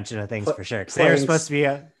monkey wrench into things for sure, because they were supposed to be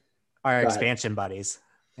our expansion buddies,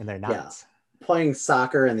 and they're not. Yeah. Playing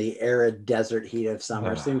soccer in the arid desert heat of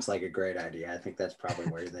summer seems like a great idea. I think that's probably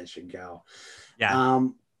where they should go. Yeah.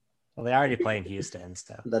 Well, they already play in Houston,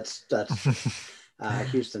 so that's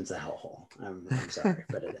Houston's a hellhole. I'm sorry,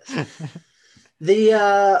 but it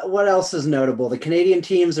is. What else is notable? The Canadian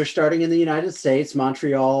teams are starting in the United States.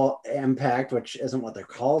 Montreal Impact, which isn't what they're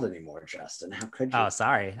called anymore, Justin. How could you? Oh,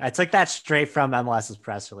 sorry. I took that straight from MLS's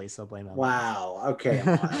press release, so blame MLS. Wow. Okay,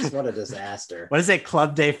 MLS. What a disaster. What is it?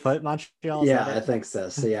 Club Day Foot Montreal? Yeah, I think so.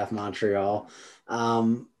 CF Montreal.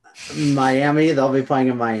 Miami, they'll be playing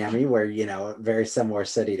in Miami, where, very similar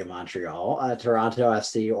city to Montreal. Toronto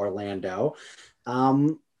FC, Orlando.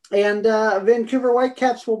 And Vancouver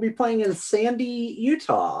Whitecaps will be playing in Sandy,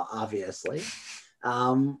 Utah, obviously.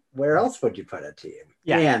 Where else would you put a team?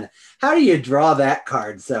 Yeah. Man, how do you draw that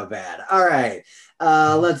card so bad? All right.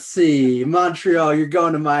 Let's see. Montreal, you're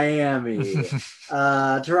going to Miami.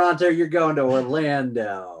 Toronto, you're going to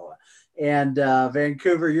Orlando. And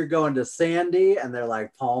Vancouver, you're going to Sandy. And they're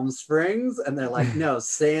like Palm Springs. And they're like, no,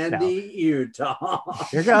 Sandy, Utah.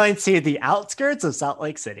 You're going to the outskirts of Salt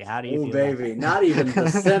Lake City. How do you Oh, feel? baby. Not even the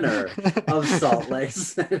center of Salt Lake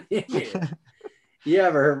City. You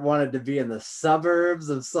ever wanted to be in the suburbs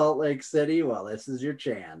of Salt Lake City? Well, this is your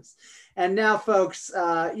chance. And now, folks,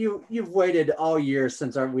 you've waited all year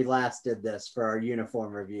since we last did this for our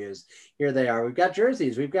uniform reviews. Here they are. We've got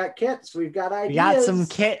jerseys, we've got kits, we've got ideas. We got some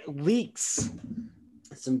kit leaks.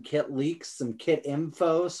 Some kit leaks, some kit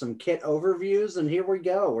info, some kit overviews, and here we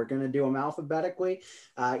go. We're going to do them alphabetically.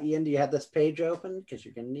 Ian, do you have this page open? Because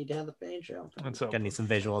you're going to need to have the page open. Gonna need some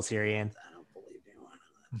visuals here, Ian. I don't believe you.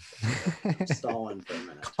 I'm stalling for a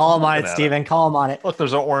minute. Call him on it, Steven. Call him on it. Look,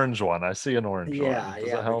 there's an orange one. I see an orange one. Yeah, Does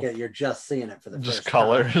yeah. that help? Because you're just seeing it for the Just first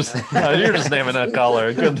colors. time. No, you're just naming a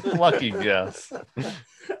color. Good, lucky guess.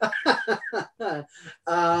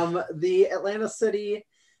 The Atlanta City,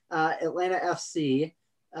 Atlanta FC.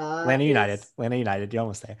 Atlanta United. You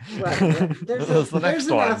almost there. Right. There's, That's the there's next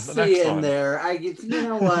an one, the FC next in one. there. You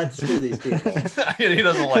know what? Screw these people. He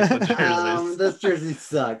doesn't like the jerseys. This jersey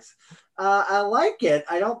sucks. I like it.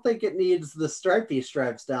 I don't think it needs the stripy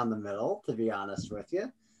stripes down the middle, to be honest with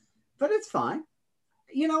you. But it's fine.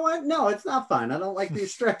 You know what? No, it's not fine. I don't like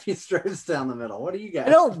these stripy stripes down the middle. What do you guys?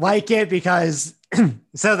 I don't like it because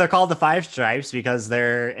so they're called the Five Stripes because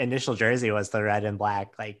their initial jersey was the red and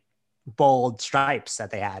black, like bold stripes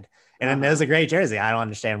that they had. And it was a great jersey. I don't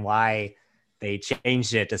understand why they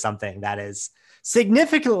changed it to something that is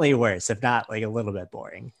significantly worse, if not like a little bit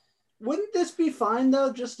boring. Wouldn't this be fine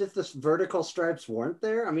though, just if the vertical stripes weren't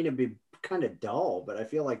there? I mean, it'd be kind of dull, but I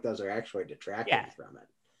feel like those are actually detracting from it.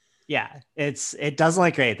 Yeah, it doesn't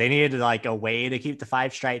look great. They needed like a way to keep the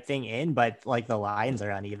five stripe thing in, but like the lines are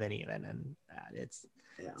uneven even, and it's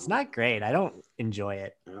not great. I don't enjoy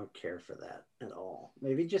it. I don't care for that at all.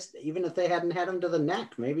 Maybe just even if they hadn't had them to the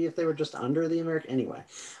neck, maybe if they were just under the American. Anyway,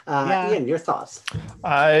 Ian, your thoughts?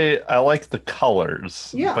 I like the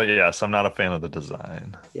colors. Yeah. But yes, I'm not a fan of the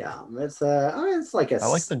design. Yeah, it's like I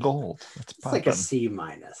like the gold. It's like a C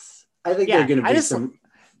minus. I think there are going to be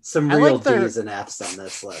some real D's and F's on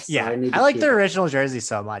this list. Yeah, so I like the original jersey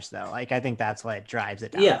so much though. Like I think that's what drives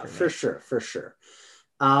it down. Yeah, for sure.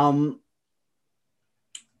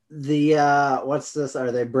 What's this?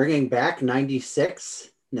 Are they bringing back 96?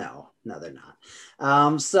 No, they're not.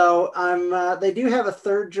 They do have a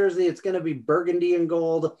third jersey. It's going to be burgundy and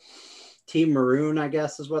gold. Team Maroon, I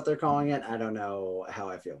guess, is what they're calling it. I don't know how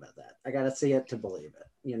I feel about that. I got to see it to believe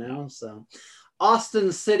it, so.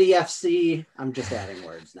 Austin City FC. I'm just adding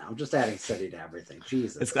words now. I'm just adding city to everything.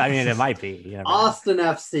 Jesus. It might be. Austin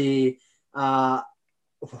FC.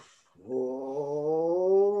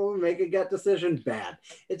 Make a gut decision. Bad.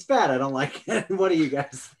 It's bad. I don't like it. What do you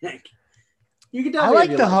guys think? You can tell me.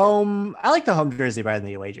 I like the home jersey better than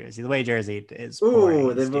the away jersey. The away jersey is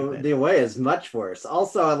boring. The away is much worse.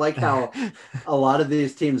 Also, I like how a lot of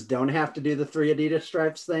these teams don't have to do the 3 Adidas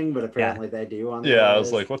stripes thing, but apparently they do. I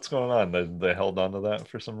was like, what's going on? They held on to that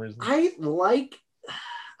for some reason. I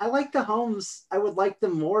like the homes. I would like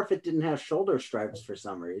them more if it didn't have shoulder stripes for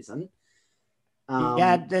some reason.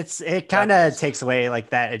 It kind of takes away like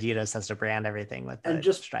that Adidas has to brand everything with the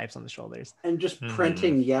stripes on the shoulders, and just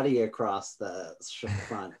printing Yeti across the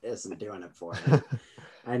front isn't doing it for me.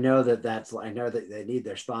 I know that they need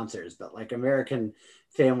their sponsors, but like American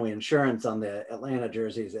Family Insurance on the Atlanta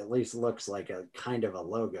jerseys at least looks like a kind of a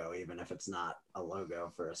logo, even if it's not a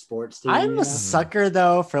logo for a sports team. I'm a sucker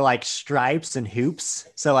though for like stripes and hoops.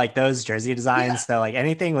 So like those jersey designs, so like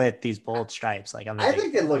anything with these bold stripes, like I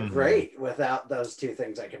think they look great without those two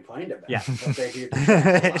things I complained about. Yeah. But they do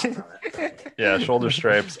detract a lot from it. Yeah, shoulder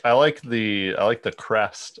stripes. I like the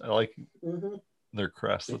crest. I like their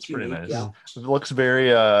crest. That's pretty nice. Yeah. It looks very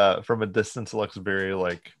from a distance. It looks very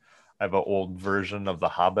like I have an old version of The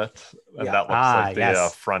Hobbit, and that looks like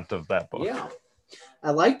the front of that book. Yeah,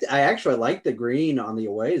 I actually like the green on the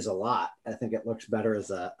aways a lot. I think it looks better as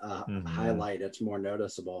a highlight. It's more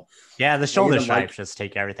noticeable. Yeah, the shoulder stripes just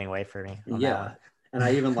take everything away for me. Yeah, and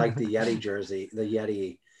I even like the Yeti jersey, the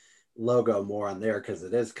Yeti logo more on there because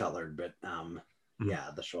it is colored, but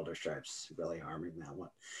the shoulder stripes really harming that one.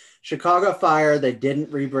 Chicago Fire, they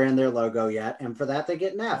didn't rebrand their logo yet, and for that they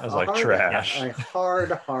get an F. That was like trash. A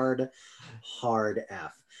hard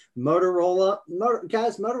F.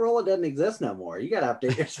 Guys, Motorola doesn't exist no more. You got to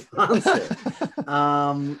update your sponsor.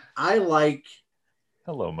 I like.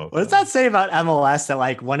 Hello, Moto. What does that say about MLS that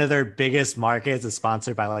like one of their biggest markets is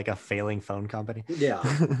sponsored by like a failing phone company? Yeah,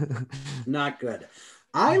 not good.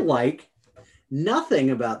 I like nothing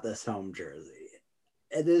about this home jersey.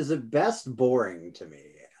 It is at best boring to me.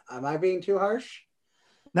 Am I being too harsh?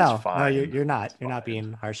 No, you're not. You're not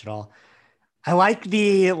being harsh at all. I like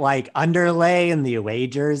the like underlay in the away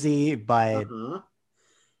jersey, but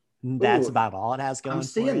that's about all it has going. I'm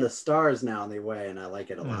seeing the stars now in the away, and I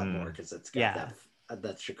like it a lot more because it's got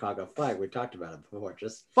that Chicago flag. We talked about it before.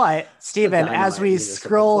 But Steven, as we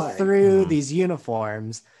scroll through these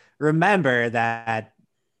uniforms, remember that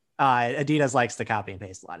Adidas likes to copy and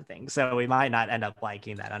paste a lot of things, so we might not end up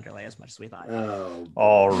liking that underlay as much as we thought. Oh,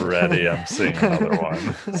 already I'm seeing another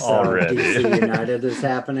one. So already DC United is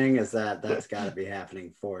happening. That's got to be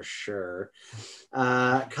happening for sure.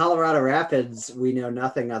 Colorado Rapids, we know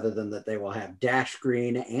nothing other than that they will have dash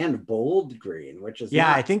green and bold green, which is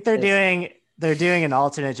I think they're doing an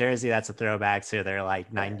alternate jersey that's a throwback to their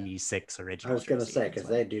like 96 original. I was going to say because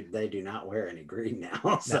they do not wear any green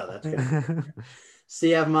now, so that's good.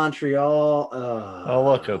 CF Montreal. Oh,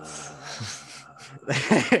 look, it's.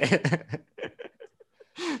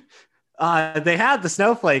 They have the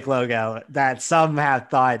snowflake logo that some have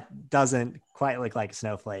thought doesn't quite look like a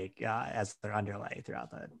snowflake as their underlay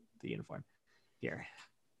throughout the uniform here.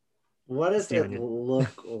 What does it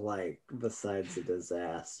look like besides a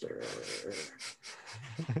disaster?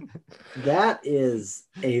 That is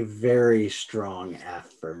a very strong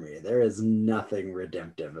F for me. There is nothing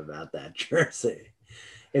redemptive about that jersey.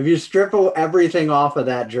 If you strip everything off of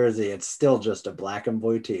that jersey, it's still just a black and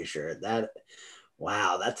blue t-shirt.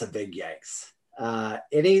 Wow, that's a big yikes.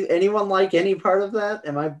 Anyone like any part of that?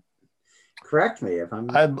 Correct me if I'm.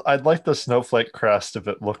 I'd like the snowflake crest if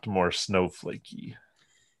it looked more snowflakey.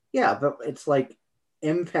 Yeah, but it's like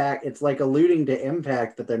Impact. It's like alluding to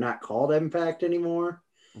Impact, but they're not called Impact anymore.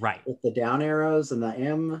 Right. With the down arrows and the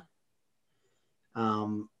M.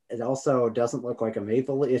 It also doesn't look like a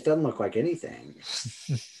maple. It doesn't look like anything.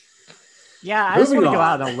 Yeah, I just want to go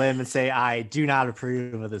out on a limb and say I do not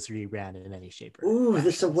approve of this rebrand in any shape.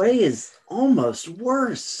 This away is almost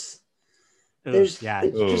worse. It's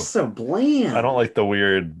just so bland. I don't like the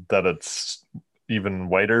weird that it's even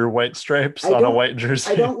white stripes on a white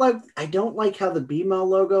jersey. I don't like how the BMO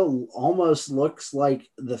logo almost looks like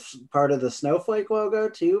the part of the snowflake logo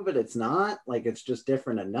too, but it's not. Like it's just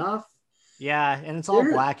different enough. Yeah, and it's all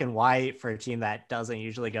black and white for a team that doesn't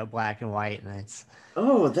usually go black and white, and it's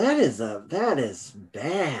that is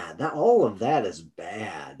bad. All of that is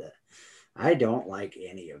bad. I don't like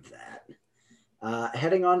any of that.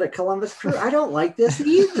 Heading on to Columbus Crew, I don't like this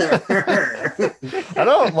either. I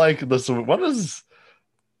don't like this. What is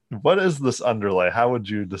this underlay? How would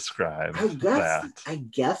you describe that? I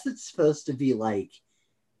guess it's supposed to be like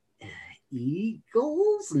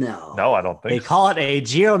eagles? No, I don't think they call it a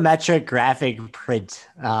geometric graphic print.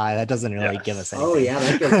 That doesn't really give us anything. Oh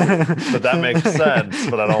yeah, but that makes sense.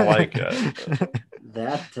 But I don't like it.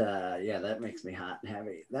 That makes me hot and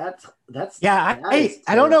heavy.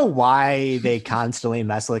 I don't know why they constantly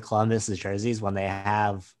mess with Columbus's jerseys when they've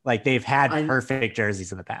had perfect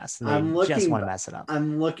jerseys in the past. And they just want to mess it up.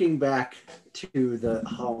 I'm looking back to the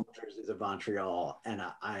home jerseys of Montreal, and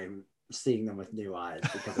I'm seeing them with new eyes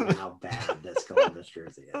because of how bad this Columbus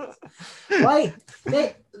jersey is. Why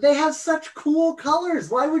they have such cool colors?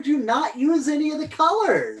 Why would you not use any of the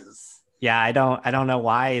colors? Yeah, I don't know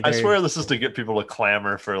why. I swear this is to get people to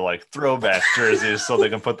clamor for like throwback jerseys so they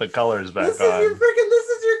can put the colors back on. This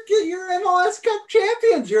is your MLS Cup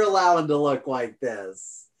champions. You're allowing to look like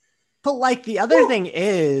this. But like the other thing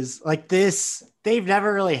is like this, they've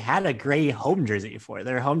never really had a gray home jersey before.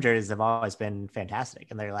 Their home jerseys have always been fantastic,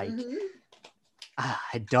 and they're like,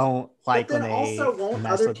 I don't like when they also won't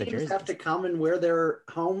mess other with the teams jerseys. have to come and wear their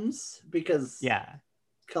homes because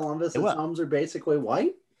Columbus's homes are basically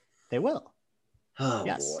white. They will. Oh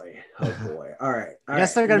boy. All right. I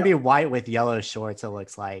guess they're going to be white with yellow shorts, it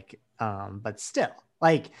looks like. But still,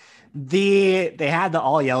 like they had the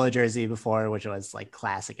all yellow jersey before, which was like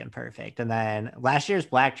classic and perfect. And then last year's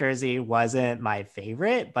black jersey wasn't my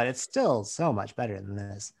favorite, but it's still so much better than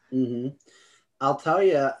this. Mm-hmm. I'll tell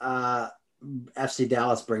you, FC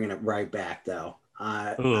Dallas bringing it right back though.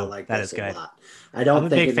 I like that is good. Lot. I'm a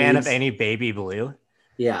big fan of any baby blue.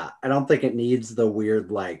 Yeah, I don't think it needs the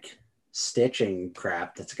weird like stitching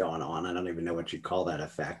crap that's going on. I don't even know what you call that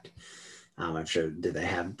effect. I'm sure did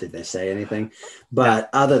they say anything? But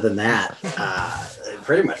other than that,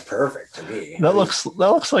 pretty much perfect to me. That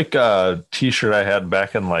looks like a t-shirt I had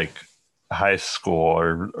back in like high school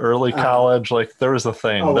or early college. Like there was a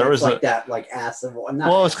thing. There was like that, like acid.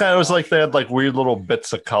 Well, it was like they had like weird little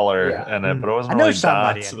bits of color in it, but it wasn't really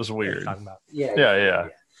dots. It was weird. Yeah.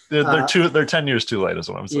 They're 10 years too late, is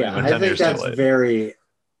what I'm saying. Yeah, I think that's very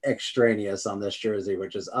extraneous on this jersey,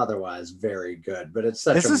 which is otherwise very good. But it's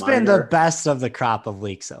this has been the best of the crop of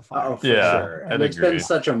leaks so far. Oh, for sure. And it's been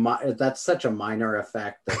such a minor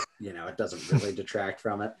effect that it doesn't really detract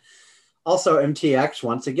from it. Also, MTX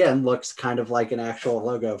once again looks kind of like an actual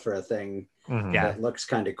logo for a thing that looks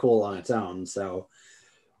kind of cool on its own. So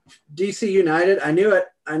DC United, I knew it.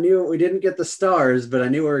 We didn't get the stars, but I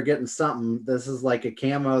knew we were getting something. This is like a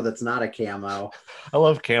camo that's not a camo. I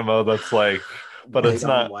love camo that's like, but it's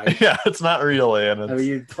not. White. Yeah, it's not really. And it's...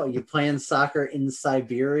 you playing soccer in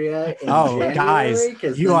Siberia? In January?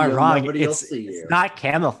 Guys, you are wrong. It's not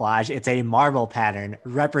camouflage. It's a marble pattern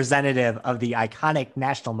representative of the iconic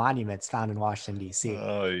national monuments found in Washington D.C.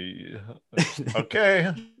 Oh, yeah.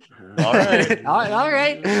 Okay. All right. All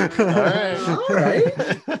right.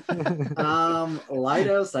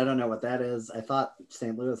 Lidos, I don't know what that is. I thought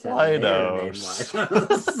St. Louis had Lidos.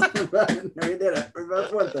 We did it. We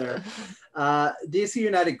both went there. DC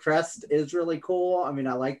United crest is really cool. I mean,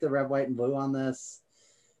 I like the red, white, and blue on this.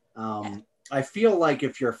 I feel like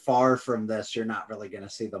if you're far from this, you're not really going to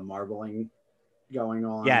see the marbling going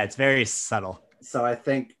on. Yeah, it's very subtle. So I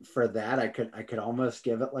think for that, I could almost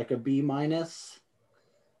give it like a B-.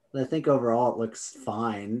 I think overall it looks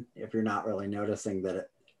fine if you're not really noticing that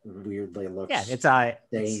it weirdly looks it's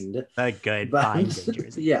stained. It's a good fine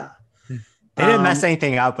jersey. Yeah. They didn't mess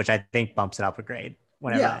anything up, which I think bumps it up a grade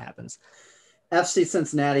whenever that happens. FC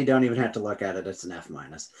Cincinnati, don't even have to look at it. It's an F-.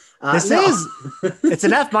 It's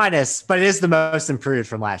an F-, but it is the most improved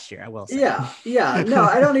from last year, I will say. Yeah. No,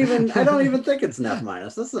 I don't even think it's an F-.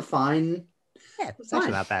 This is a fine. Yeah, it's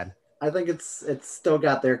actually not bad. I think it's still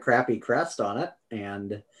got their crappy crest on it,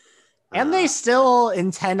 and they still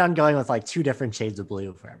intend on going with like 2 different shades of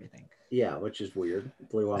blue for everything. Yeah, which is weird.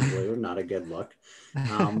 Blue on blue, not a good look.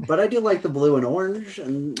 But I do like the blue and orange.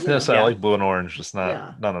 And I like blue and orange, just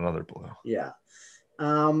not another blue. Yeah.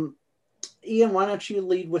 Ian, why don't you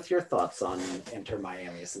lead with your thoughts on Inter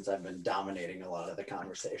Miami, since I've been dominating a lot of the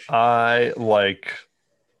conversation? I like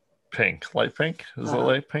pink, light pink. Is it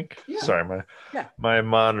light pink? Yeah. Sorry, my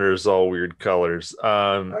monitor is all weird colors.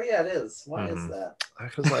 It is. Why is that?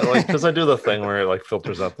 Because I do the thing where it like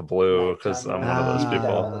filters out the blue because I'm one of those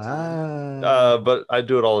people. But I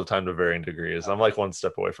do it all the time to varying degrees. I'm like one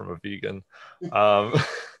step away from a vegan. I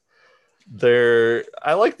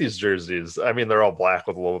like these jerseys. I mean, they're all black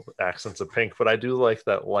with little accents of pink, but I do like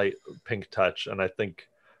that light pink touch, and I think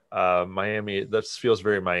Miami, that feels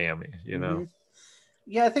very Miami, Mm-hmm.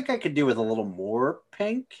 Yeah, I think I could do with a little more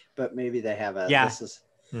pink, but maybe they have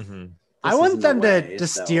I want them to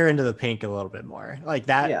steer into the pink a little bit more like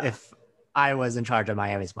that. Yeah. If I was in charge of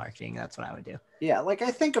Miami's marketing, that's what I would do. Yeah, like I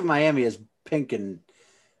think of Miami as pink and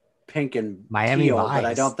Miami teal, but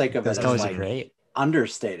I don't think of it as like great.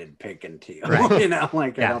 Understated pink and teal. Right. I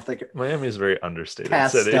don't think Miami is very understated.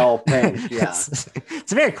 Pastel pink. Yeah,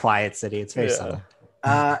 it's a very quiet city. It's very subtle.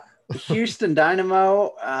 Houston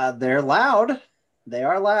Dynamo, they're loud. They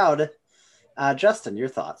are loud. Justin, your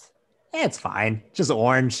thoughts? It's fine. Just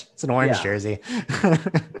orange. It's an orange jersey.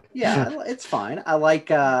 Yeah, it's fine. I like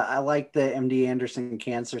the MD Anderson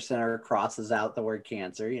Cancer Center crosses out the word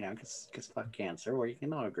cancer, because fuck cancer, where you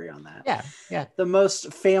can all agree on that. Yeah. The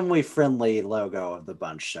most family friendly logo of the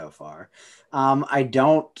bunch so far. I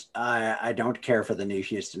don't care for the new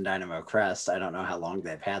Houston Dynamo crest. I don't know how long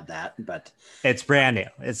they've had that, but it's brand new.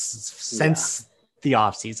 It's since the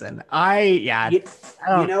off season. You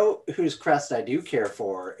know whose crest I do care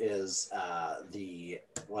for is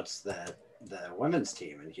what's the women's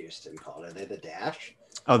team in Houston called? Are they the Dash?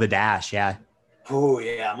 Oh, the Dash, yeah. Oh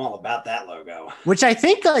yeah, I'm all about that logo. Which I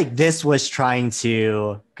think like this was trying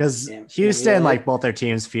to, because Houston, like both their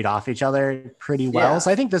teams feed off each other pretty well.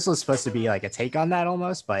 So I think this was supposed to be like a take on that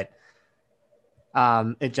almost, but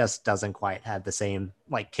it just doesn't quite have the same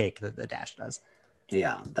like kick that the Dash does.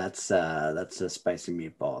 Yeah, that's a spicy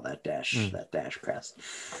meatball, that dash crest.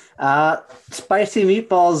 Spicy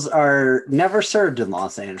meatballs are never served in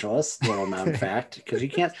Los Angeles, little known fact, because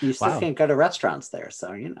you still can't go to restaurants there.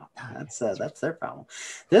 So that's their problem.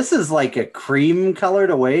 This is like a cream colored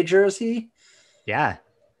away jersey. Yeah.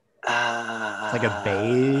 It's like a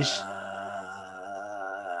beige.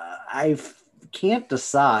 I can't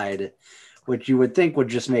decide, which you would think would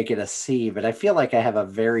just make it a C, but I feel like I have a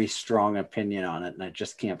very strong opinion on it and I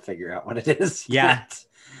just can't figure out what it is yet.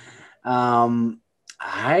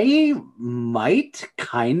 I might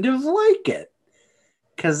kind of like it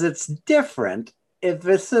because it's different if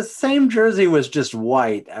it's the same jersey was just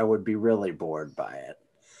white, I would be really bored by it.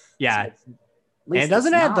 Yeah. At least it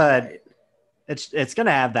doesn't it's have not the- white. It's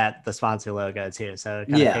gonna have the sponsor logo too. So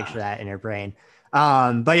kind Yeah. of picture that in your brain.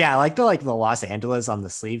 But yeah, I like the Los Angeles on the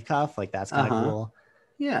sleeve cuff. Like that's kind of Uh-huh. cool.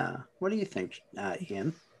 Yeah. What do you think,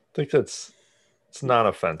 Ian? I think it's not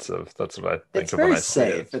offensive. That's what I think It's of when very I see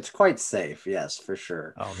it. safe. It's quite safe. Yes, for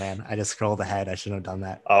sure. Oh man, I just scrolled ahead. I shouldn't have done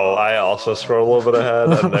that. Oh, I also scroll a little bit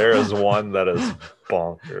ahead, and there is one that is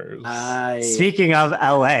bonkers. Speaking of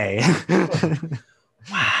LA,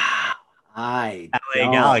 I LA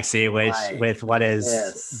don't Galaxy, which like with what is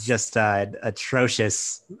this. just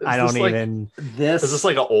atrocious. I this don't like- even. This Is this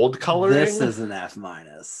like an old coloring? This is an F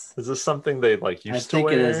minus. Is this something they like I used to think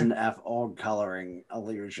wear? it is an F old coloring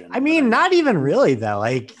illusion. I mean, not even really though.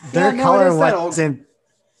 Like their no, it color is that old- wasn't.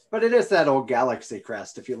 but it is that old Galaxy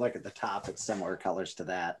crest. If you look at the top, it's similar colors to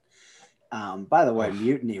that. By the way,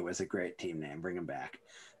 Mutiny was a great team name. Bring them back.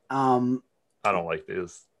 I don't like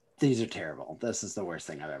these. These are terrible. This is the worst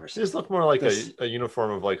thing I've ever seen. These look more like This- a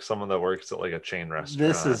uniform of like someone that works at like a chain restaurant.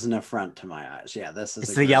 This is an affront to my eyes. Yeah, this is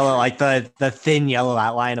It's a the yellow, grocery- like the thin yellow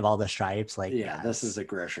outline of all the stripes. Like yeah, this is a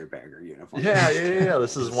grocery bagger uniform. yeah.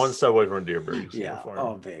 This is one step away from Deerberg's Yeah. uniform.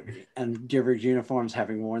 Oh, baby. And Deerberg uniforms,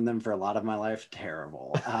 having worn them for a lot of my life,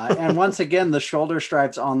 terrible. And once again, the shoulder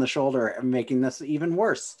stripes on the shoulder are making this even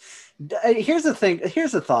worse. Here's the thing.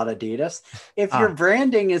 Here's a thought, Adidas. If your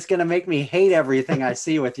branding is going to make me hate everything I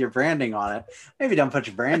see with your branding on it, maybe don't put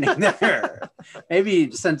your branding there. Maybe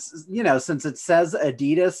since it says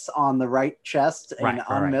Adidas on the right chest, Right, an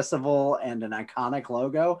right. unmissable and an iconic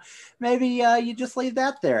logo, maybe you just leave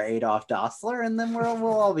that there, Adolf Dassler, and then we'll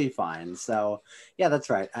all be fine. So yeah, that's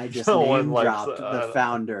right. I just No one name likes, dropped the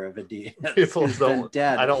founder of Adidas. People who's been don't.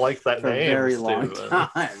 dead I don't like that for a name. very long Steven.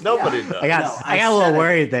 time. Nobody Yeah. does. I got No, I got a said little it.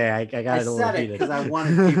 worried there. I got I a little said it heated. because I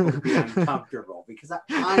wanted people to be uncomfortable because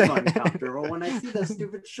I'm uncomfortable when I see those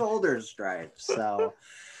stupid shoulder stripes. So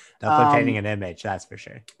Definitely painting an image, that's for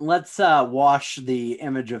sure. let's wash the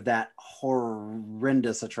image of that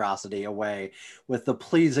horrendous atrocity away with the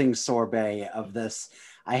pleasing sorbet of this.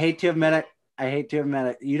 I hate to admit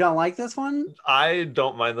it. You don't like this one? I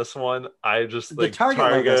don't mind this one. I just The think Target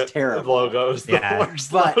logo's terrible. logo is the Yeah.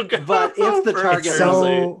 worst. But logo if the for a Target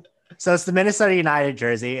jersey. So it's the Minnesota United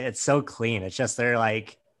jersey. It's so clean. It's just their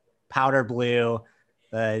like powder blue,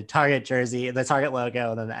 the Target jersey, the Target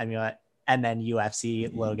logo, and then the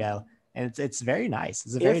MNUFC logo. And it's very nice.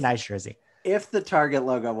 It's a very If- nice jersey. If the Target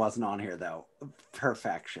logo wasn't on here, though,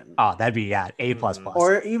 perfection. Oh, that'd be A++.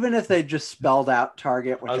 Or even if they just spelled out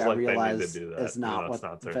Target, which I was I, like, they need to realize do that. is not It's what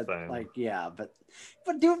not their but, thing. like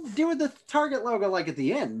but do with the Target logo like at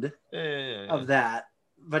the end Yeah. of that,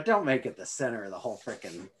 but don't make it the center of the whole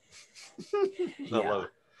freaking love it.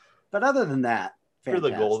 But other than that, If you're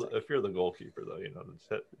the goalkeeper though, just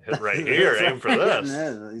hit right here, aim for this.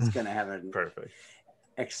 He's gonna have an Perfect.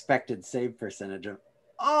 expected save percentage of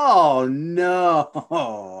of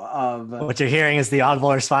What you're hearing is the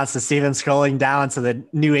audible response to Steven scrolling down to the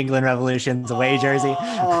New England Revolution's away jersey.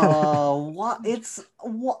 Oh, what? It's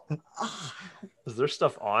what? Is there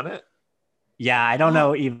stuff on it? Yeah, I don't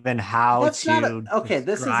know even how That's to not this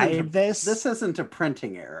describe isn't this. This isn't a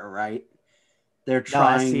printing error, right? They're No,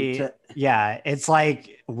 I trying see. to. Yeah, it's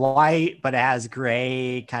like white, but it has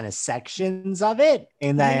gray kind of sections of it.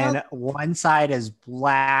 And then know- one side is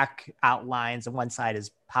black outlines and one side is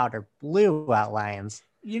powder blue outlines.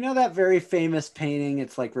 You know that very famous painting?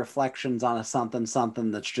 It's like reflections on a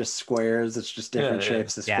something that's just squares. It's just different Yeah,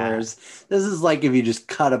 shapes of yeah. squares. This is like if you just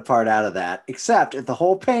cut a part out of that, except if the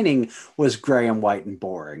whole painting was gray and white and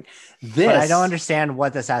boring. This But I don't understand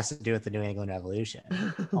what this has to do with the New England Revolution.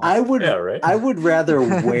 I would Yeah, right. I would rather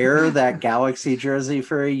wear that Galaxy jersey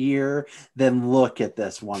for a year than look at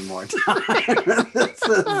this one more time.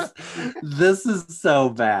 this is so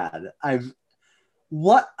bad.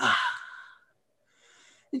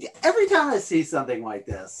 Every time I see something like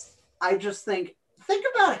this, I just think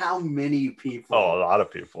about how many people Oh, a lot of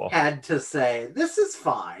people. had to say this is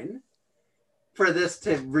fine for this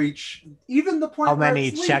to reach even the point How where many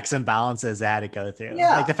it's legal. checks and balances they had to go through.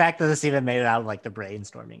 Yeah. Like the fact that this even made it out of like the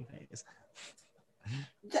brainstorming phase.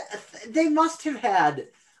 They must have had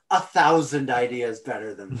 1,000 ideas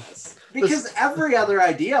better than this because every other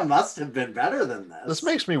idea must have been better than this. This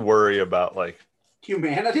makes me worry about like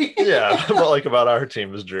humanity. yeah, but like about our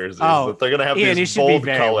team's jerseys. Oh, that they're gonna have Ian, you these should be bold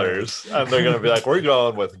very colors, and they're gonna be like, "We're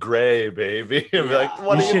going with gray, baby," and be like, Yeah.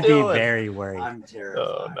 "What You are you should doing?" be very worried. I'm Oh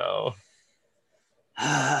terrified. no!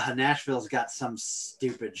 Nashville's got some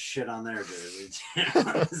stupid shit on their jersey.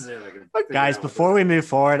 Guys, before we move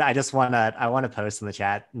forward, I want to post in the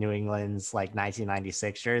chat New England's like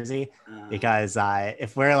 1996 jersey, because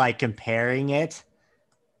if we're like comparing it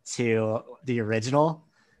to the original,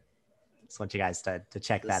 I just want you guys to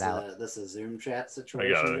check that out. This is a Zoom chat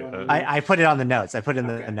situation. I put it on the notes. I put it in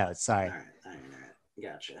the notes. Sorry. All right.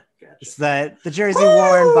 Gotcha. It's the jersey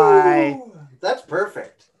worn by. That's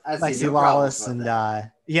perfect. Lexi Lawless and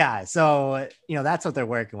so that's what they're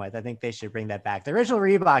working with. I think they should bring that back. The original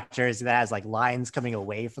Reebok jersey that has like lines coming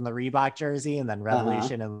away from the Reebok jersey, and then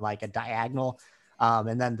Revolution and like a diagonal,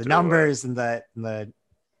 and then the numbers and the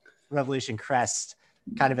Revolution crest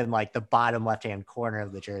kind of in like the bottom left hand corner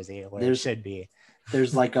of the jersey where it should be.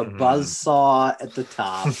 There's like a buzzsaw at the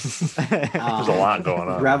top. There's a lot going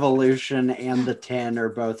on. Revolution and the 10 are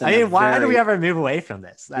both. Why do we ever move away from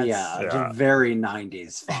this? It's a very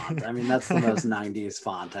 90s font. I mean, that's the most 90s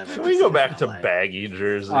font I've ever seen. Can we go back to baggy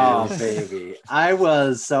jerseys? Oh, baby.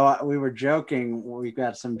 We were joking. We've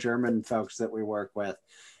got some German folks that we work with,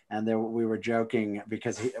 and we were joking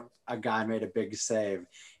because a guy made a big save,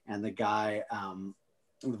 and the guy,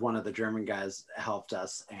 one of the German guys helped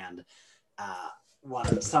us, and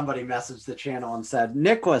somebody messaged the channel and said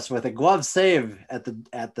Nicholas with a glove save at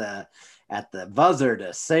the buzzer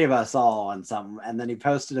to save us all and then he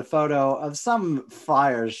posted a photo of some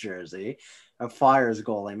Flyers jersey, a Flyers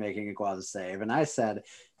goalie making a glove save, and I said,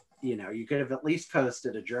 you could have at least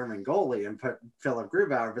posted a German goalie and put Philip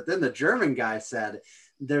Grubauer, but then the German guy said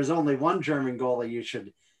there's only one German goalie you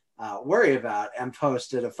should worry about, and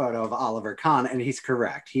posted a photo of Oliver Kahn, and he's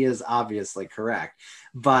correct. He is obviously correct.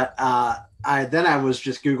 But I was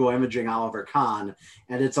just Google imaging Oliver Kahn,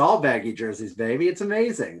 and it's all baggy jerseys, baby. It's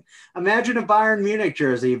amazing. Imagine a Bayern Munich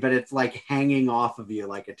jersey, but it's like hanging off of you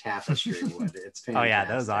like a tapestry would. It's fantastic. Oh yeah,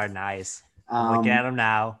 those are nice. Look at them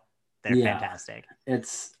now. They're fantastic.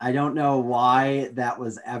 I don't know why that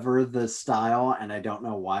was ever the style, and I don't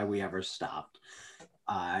know why we ever stopped.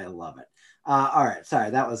 I love it. All right, sorry,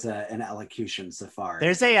 that was an elocution safari.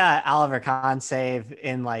 There's a Oliver Kahn save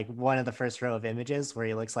in like one of the first row of images where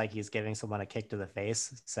he looks like he's giving someone a kick to the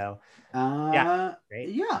face. So great.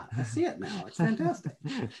 Yeah, I see it now. It's fantastic.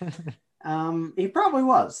 He probably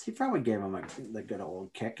was. He probably gave him the good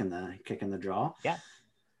old kick in the jaw. Yeah.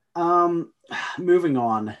 Moving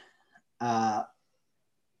on.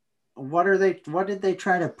 What did they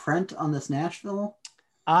try to print on this Nashville?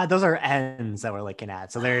 Those are ends that we're looking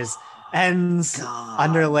at. So there's ends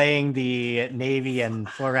underlaying the navy and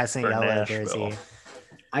fluorescent yellow jersey.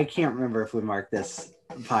 I can't remember if we marked this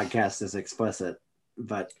podcast as explicit,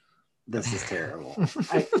 but this is terrible.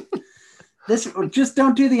 Just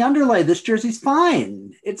don't do the underlay. This jersey's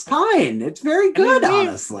fine. It's fine. It's very good,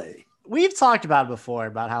 honestly. We've talked about it before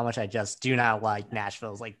about how much I just do not like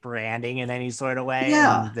Nashville's like branding in any sort of way.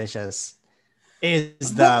 Yeah. And this just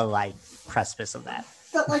is the like precipice of that.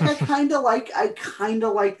 But like I kind of like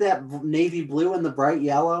that navy blue and the bright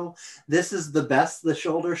yellow. This is the best the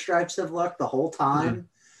shoulder stripes have looked the whole time.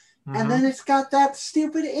 Mm-hmm. And then it's got that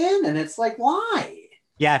stupid in, and it's like, why?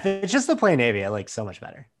 Yeah, if it's just the plain navy, I like so much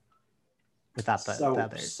better without the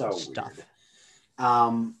other stuff.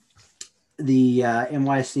 Weird. The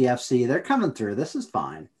NYCFC, they're coming through. This is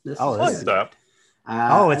fine. This is up.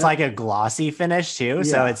 It's like a glossy finish too. Yeah.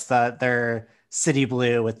 So it's their city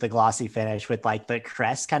blue with the glossy finish with like the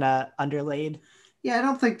crest kind of underlaid. Yeah, I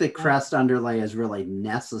don't think the crest underlay is really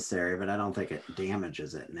necessary, but I don't think it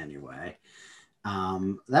damages it in any way.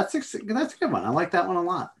 That's a good one. I like that one a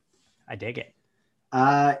lot. I dig it.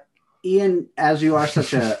 Ian, as you are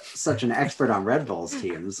such an expert on Red Bulls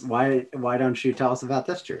teams, why don't you tell us about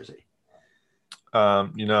this jersey?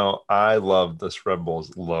 I love this Red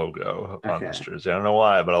Bulls logo on this jersey. I don't know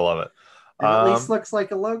why, but I love it. It at least looks like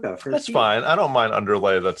a logo. That's fine. I don't mind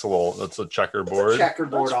underlay. That's a checkerboard.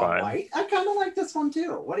 Checkerboard on white. I kind of like this one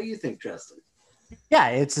too. What do you think, Justin? Yeah,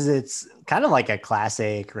 it's kind of like a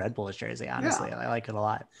classic Red Bulls jersey. Honestly, I like it a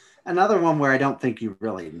lot. Another one where I don't think you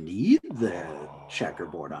really need the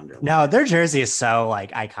checkerboard underlay. No, their jersey is so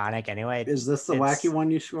like iconic anyway. Is this the wacky one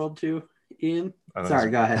you scrolled to, Ian?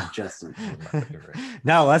 Sorry, go ahead, Justin.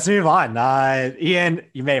 No, let's move on. Ian,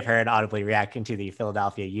 you may have heard audibly reacting to the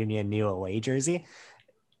Philadelphia Union new away jersey.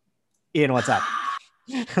 Ian, what's up?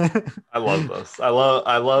 I love this. I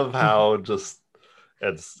love how just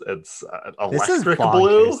it's electric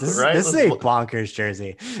blue, right? This is a bonkers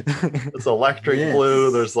jersey. It's electric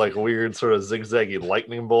blue. There's like weird sort of zigzaggy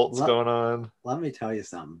lightning bolts going on. Let me tell you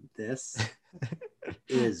something. This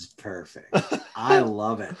is perfect. I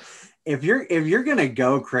love it. if you're gonna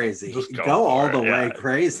go crazy, Just go all for the it, way yeah.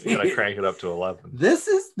 crazy. You gotta crank it up to 11.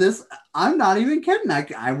 This. I'm not even kidding.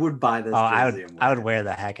 I would buy this. Oh, jersey and I would wear wear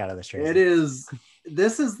the heck out of this it. jersey. It is.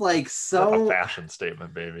 This is like That's a so. fashion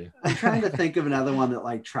statement, baby. I'm trying to think of another one that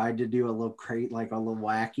like tried to do a little like a little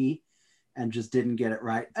wacky, and just didn't get it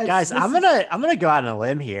right. Guys, I'm gonna go out on a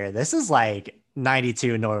limb here. This is like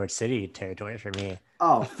 92 Norwich City territory for me.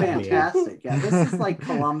 Oh, fantastic! Yeah, this is like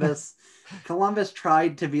Columbus. Columbus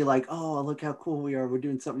tried to be like, oh, look how cool we are. We're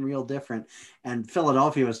doing something real different. And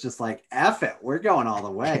Philadelphia was just like, F it. We're going all the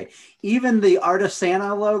way. Even the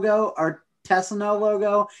Artesano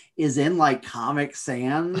logo is in like Comic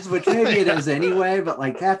Sans, which maybe it is anyway, but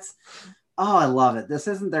like I love it. This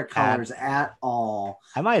isn't their colors at all.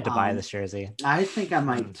 I might have to buy this jersey. I think I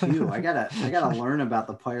might too. I gotta learn about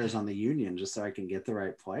the players on the Union just so I can get the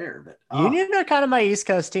right player. But Union are kind of my East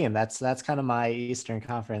Coast team. That's kind of my Eastern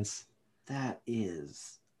Conference. That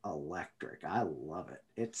is electric. I love it.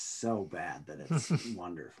 It's so bad that it's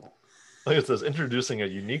wonderful. Like it says, introducing a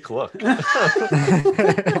unique look.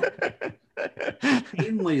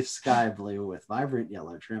 Plainly sky blue with vibrant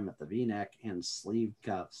yellow trim at the V-neck and sleeve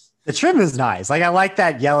cuffs. The trim is nice. Like I like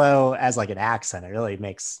that yellow as like an accent. It really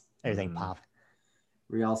makes everything pop.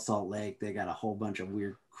 Real Salt Lake, they got a whole bunch of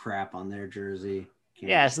weird crap on their jersey.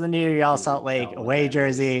 Yeah, so the new Real Salt Lake away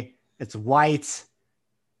jersey. It's white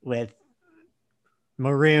with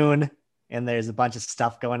maroon, and there's a bunch of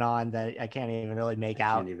stuff going on that I can't even really make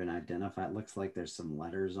out. Can't even identify. It looks like there's some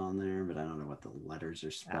letters on there, but I don't know what the letters are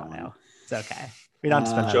I don't spelling. know. It's okay. We don't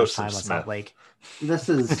spend enough Joseph time on Smith. Salt Lake.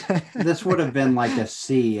 This would have been like a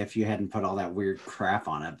C if you hadn't put all that weird crap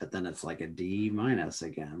on it, but then it's like a D-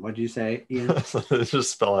 again. What'd you say, Ian?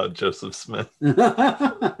 Just spell out Joseph Smith. Maybe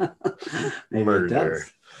Murder. it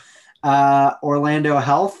does. Orlando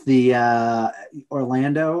Health, the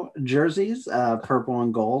Orlando jerseys, purple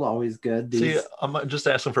and gold, always good. See, I'm just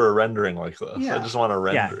asking for a rendering like this. Yeah. I just want a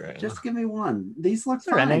rendering. Just give me one. These look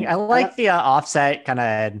Trending. fine. I like the offset kind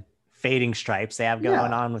of fading stripes they have going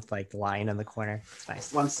Yeah. on with like the line in the corner. It's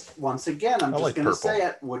nice. Once again, I'm I just like gonna purple. say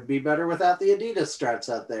it would be better without the Adidas stripes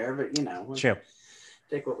out there, but you know, we'll True.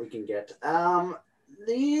 take what we can get.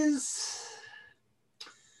 These,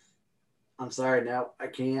 I'm sorry, no, I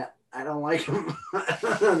can't. I don't like them.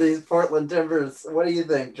 These Portland Timbers. What do you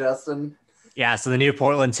think, Justin? Yeah, so the new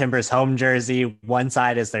Portland Timbers home jersey, one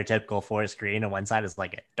side is their typical forest green and one side is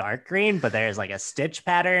like a dark green, but there's like a stitch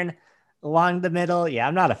pattern along the middle. Yeah,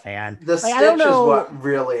 I'm not a fan. The Like, stitch I don't is know. what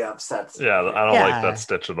really upsets me. Yeah, I don't Yeah. like that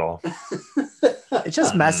stitch at all. It's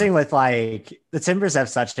just messing with like the Timbers have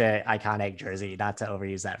such an iconic jersey, not to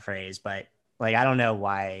overuse that phrase, but like I don't know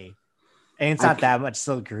why. And it's not that much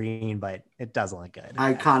still green, but it doesn't look good.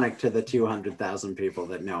 Iconic to the 200,000 people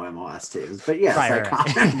that know MLS teams, but yes, Right.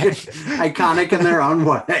 iconic, iconic in their own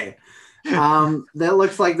way. That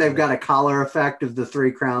looks like they've got a collar effect of the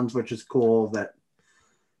three crowns, which is cool. But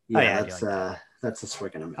I do like that's a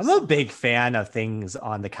swig and a miss. I'm a big fan of things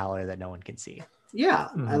on the collar that no one can see. Yeah,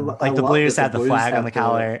 Like the Blues have the flag on the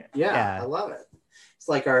collar. Yeah, I love it. It's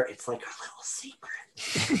like our little secret.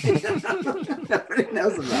 Nobody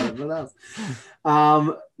knows about it but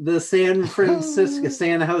us. The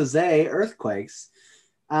San Jose Earthquakes.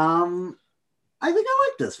 I think I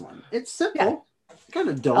like this one. It's simple, kind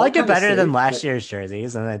of dull. I like it kinda better than safe, last but year's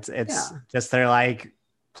jerseys, and it's Yeah. just they're like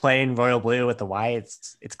plain royal blue with the white.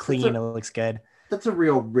 It's clean. It looks good. That's a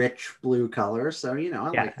real rich blue color, so I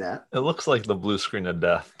like that. It looks like the blue screen of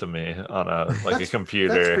death to me on a That's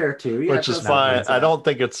computer. That's fair too. Yeah, which is that's fine. not I don't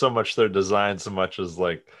think it's so much their design so much as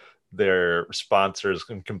like their sponsors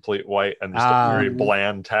in complete white and just a very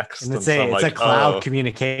bland text. And it's so I'm a like, cloud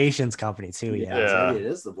communications company too. Yeah. Yeah. Maybe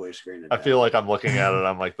it is the blue screen. I feel like I'm looking at it.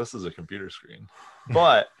 I'm like, this is a computer screen,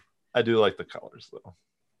 but I do like the colors though.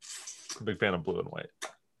 I'm a big fan of blue and white.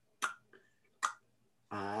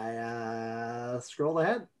 I scrolled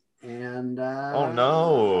ahead and Oh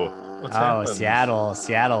no! What's Oh, happened?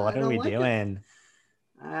 Seattle. What I are we don't like it. doing?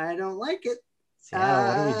 I don't like it.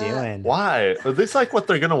 Seattle, what are we doing? Why? Are this like what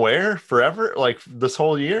they're gonna wear forever? Like this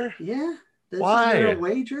whole year? Yeah. This Why? is their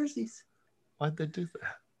away jerseys. Why'd they do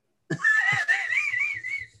that?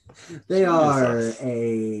 They are Jesus.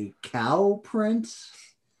 a cow print.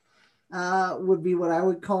 Would be what I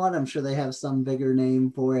would call it. I'm sure they have some bigger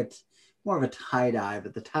name for it. More of a tie-dye,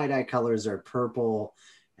 but the tie-dye colors are purple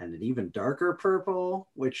and an even darker purple,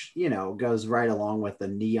 which, goes right along with the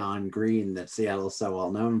neon green that Seattle's so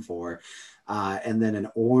well known for. And then an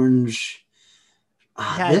orange.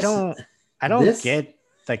 Yeah, I don't this- get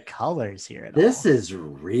the colors here at all. This is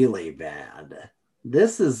really bad.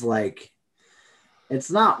 This is like,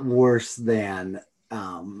 it's not worse than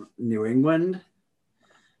New England,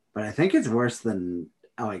 but I think it's worse than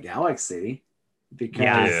LA Galaxy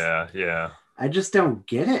because Yeah. I just don't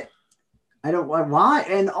get it. I don't why.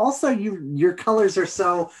 And also your colors are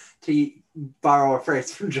so, to borrow a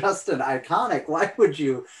phrase from Justin, iconic. Why?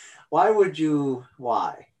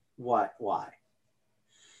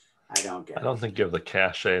 I don't get it. I don't think you have the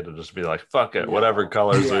cachet to just be like, fuck it, whatever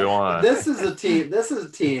colors we want. This is a team.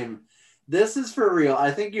 This is for real.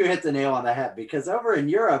 I think you hit the nail on the head, because over in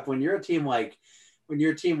Europe, when you're a team like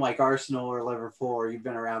Arsenal or Liverpool, or you've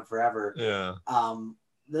been around forever,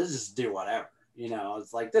 they just do whatever.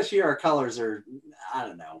 It's like this year our colors are, I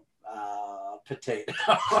don't know, potato,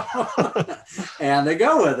 and they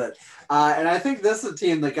go with it. And I think this is a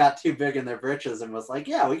team that got too big in their britches and was like,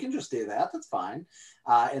 yeah, we can just do that. That's fine.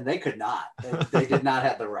 And they could not. They did not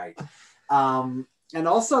have the right. And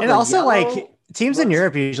also like teams in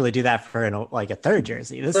Europe usually do that for a third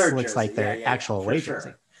jersey. This looks like their actual away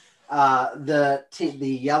jersey.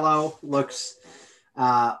 The yellow looks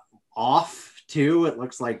off too. It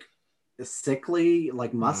looks like a sickly,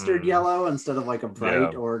 like mustard yellow instead of like a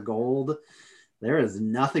bright or gold. There is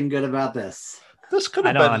nothing good about this. This could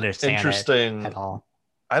have been interesting at all.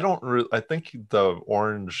 I think the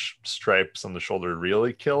orange stripes on the shoulder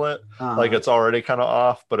really kill it. Like it's already kind of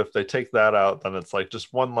off, but if they take that out, then it's like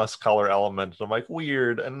just one less color element. I'm like,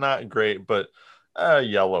 weird and not great, but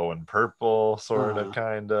yellow and purple sort of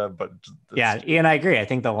kind of. But Ian, I agree. I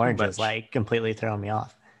think the orange is like completely throwing me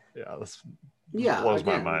off. Yeah, this Yeah, blows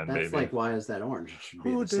again, my mind. that's maybe. like, why is that orange? It should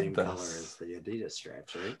be the same color as the Adidas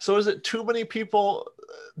stripes, right? So is it too many people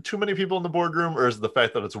in the boardroom, or is it the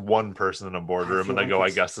fact that it's one person in a boardroom and they go, I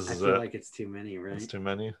guess this is it? I feel like it's too many, right? It's too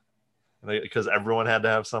many. Because everyone had to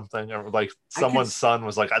have something. Like someone's son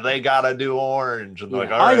was like, they gotta do orange, and they're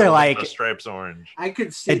like, all right, like the stripes orange. I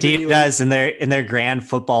could see Adidas in their grand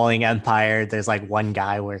footballing empire. There's like one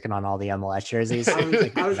guy working on all the MLS jerseys. I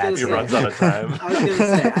was gonna He say, runs out of time. I was gonna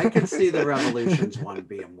say I could see the Revolutions one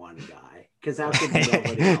being one guy, because how could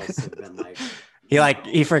nobody else have been like?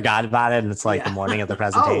 He forgot about it, and it's like the morning of the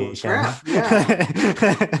presentation. Oh, crap.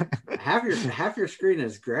 Yeah. half your screen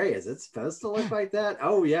is gray. Is it supposed to look like that?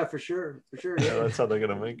 Oh yeah, for sure. Yeah, that's how they're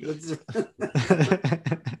gonna make it.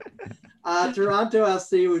 Toronto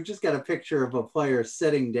SC, we've just got a picture of a player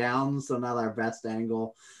sitting down, so not our best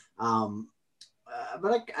angle.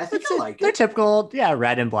 But I think I like it. They're typical,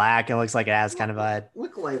 red and black. It looks like it has kind of a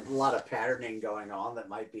look like a lot of patterning going on that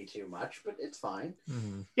might be too much, but it's fine.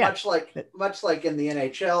 Mm-hmm. Yeah. Much like in the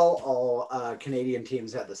NHL, all Canadian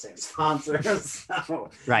teams have the same sponsors. So,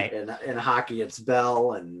 right. In hockey, it's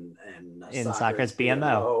Bell, and in soccer, it's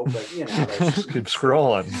BMO. But just keep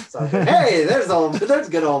scrolling. So, hey, there's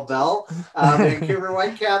good old Bell. Vancouver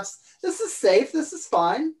Whitecaps. This is safe. This is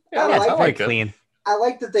fine. Yeah, I like it. Clean. I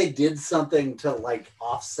like that they did something to like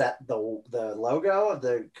offset the logo of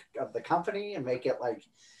the company and make it like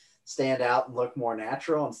stand out and look more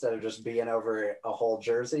natural instead of just being over a whole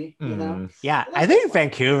jersey, you know? Yeah, I think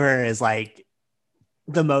Vancouver is like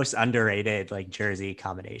the most underrated like jersey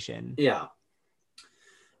combination. Yeah,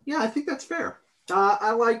 I think that's fair.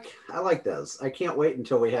 I like those. I can't wait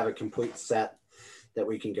until we have a complete set that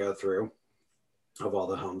we can go through of all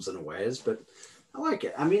the homes and aways, but I like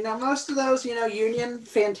it. I mean, most of those, Union,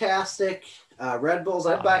 fantastic. Red Bulls,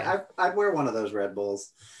 I'd wear one of those Red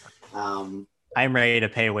Bulls. I'm ready to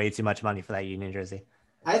pay way too much money for that Union jersey.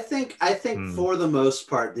 I think for the most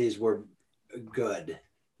part, these were good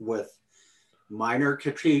with minor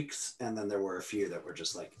critiques, and then there were a few that were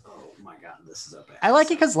just like, oh my god, this is a bad. I like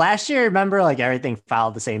it because last year, remember, like everything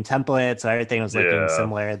followed the same template, so everything was looking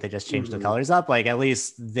similar. They just changed the colors up. Like at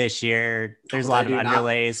least this year, there's a lot of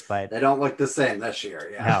underlays, but they don't look the same this year.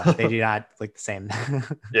 Yeah, no, they do not look the same.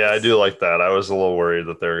 Yeah, I do like that. I was a little worried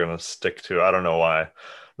that they were gonna stick to. I don't know why.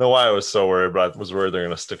 I was so worried, but I was worried they're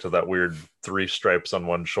gonna stick to that weird 3 stripes on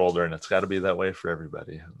one shoulder, and it's got to be that way for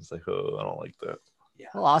everybody. I was like, oh, I don't like that. Yeah,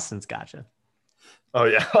 well, Austin's gotcha. Oh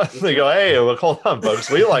yeah, they go, hey, look, hold on, folks,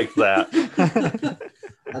 we like that.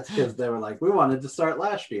 That's because they were like, we wanted to start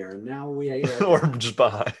last year, and now we we're just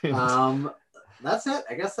behind. That's it.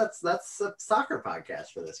 I guess that's a soccer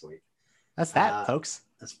podcast for this week. That's that, folks.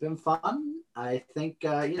 It's been fun. I think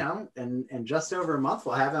in just over a month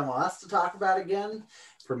we'll have MLS to talk about again.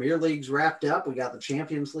 Premier League's wrapped up. We got the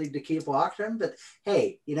Champions League to keep watching. But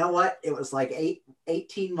hey, you know what? It was like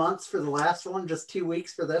 18 months for the last one, just 2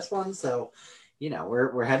 weeks for this one. So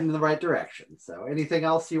we're heading in the right direction. So anything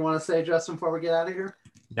else you want to say, Justin, before we get out of here?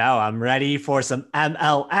 No, I'm ready for some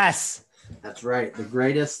MLS. That's right. The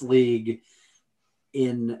greatest league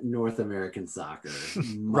in North American soccer.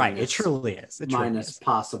 Right, it truly is. Minus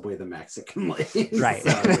possibly the Mexican league. Right.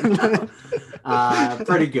 So,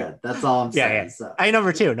 pretty good. That's all I'm saying. Yeah. So.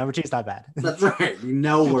 Number two is not bad. That's right.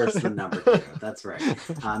 No worse than number 2. That's right.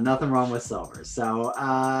 Nothing wrong with silver. So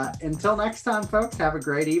until next time, folks, have a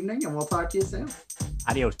great evening, and we'll talk to you soon.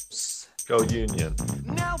 Adios. Go Union.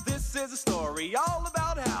 Now this is a story all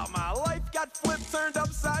about how my life got flipped, turned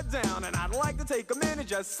upside down, and I'd like to take a minute,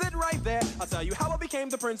 just sit right there. I'll tell you how I became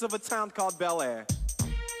the prince of a town called Bel Air.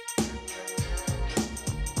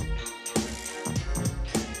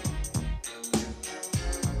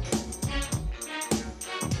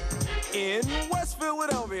 In West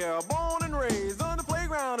Philadelphia, born and raised, on the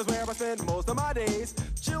playground is where I spent most of my days.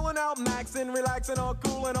 Chilling out, maxing, relaxing, all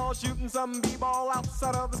cool and all, shooting some b-ball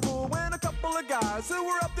outside of the school. When a couple of guys who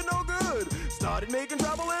were up to no good started making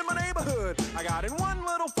trouble in my neighborhood. I got in one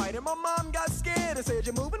little fight and my mom got scared and said,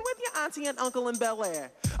 "You're moving with your auntie and uncle in Bel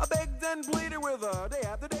Air." I begged and pleaded with her day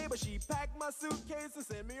after day, but she packed my suitcase and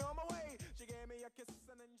sent me on my way. She gave me a kiss.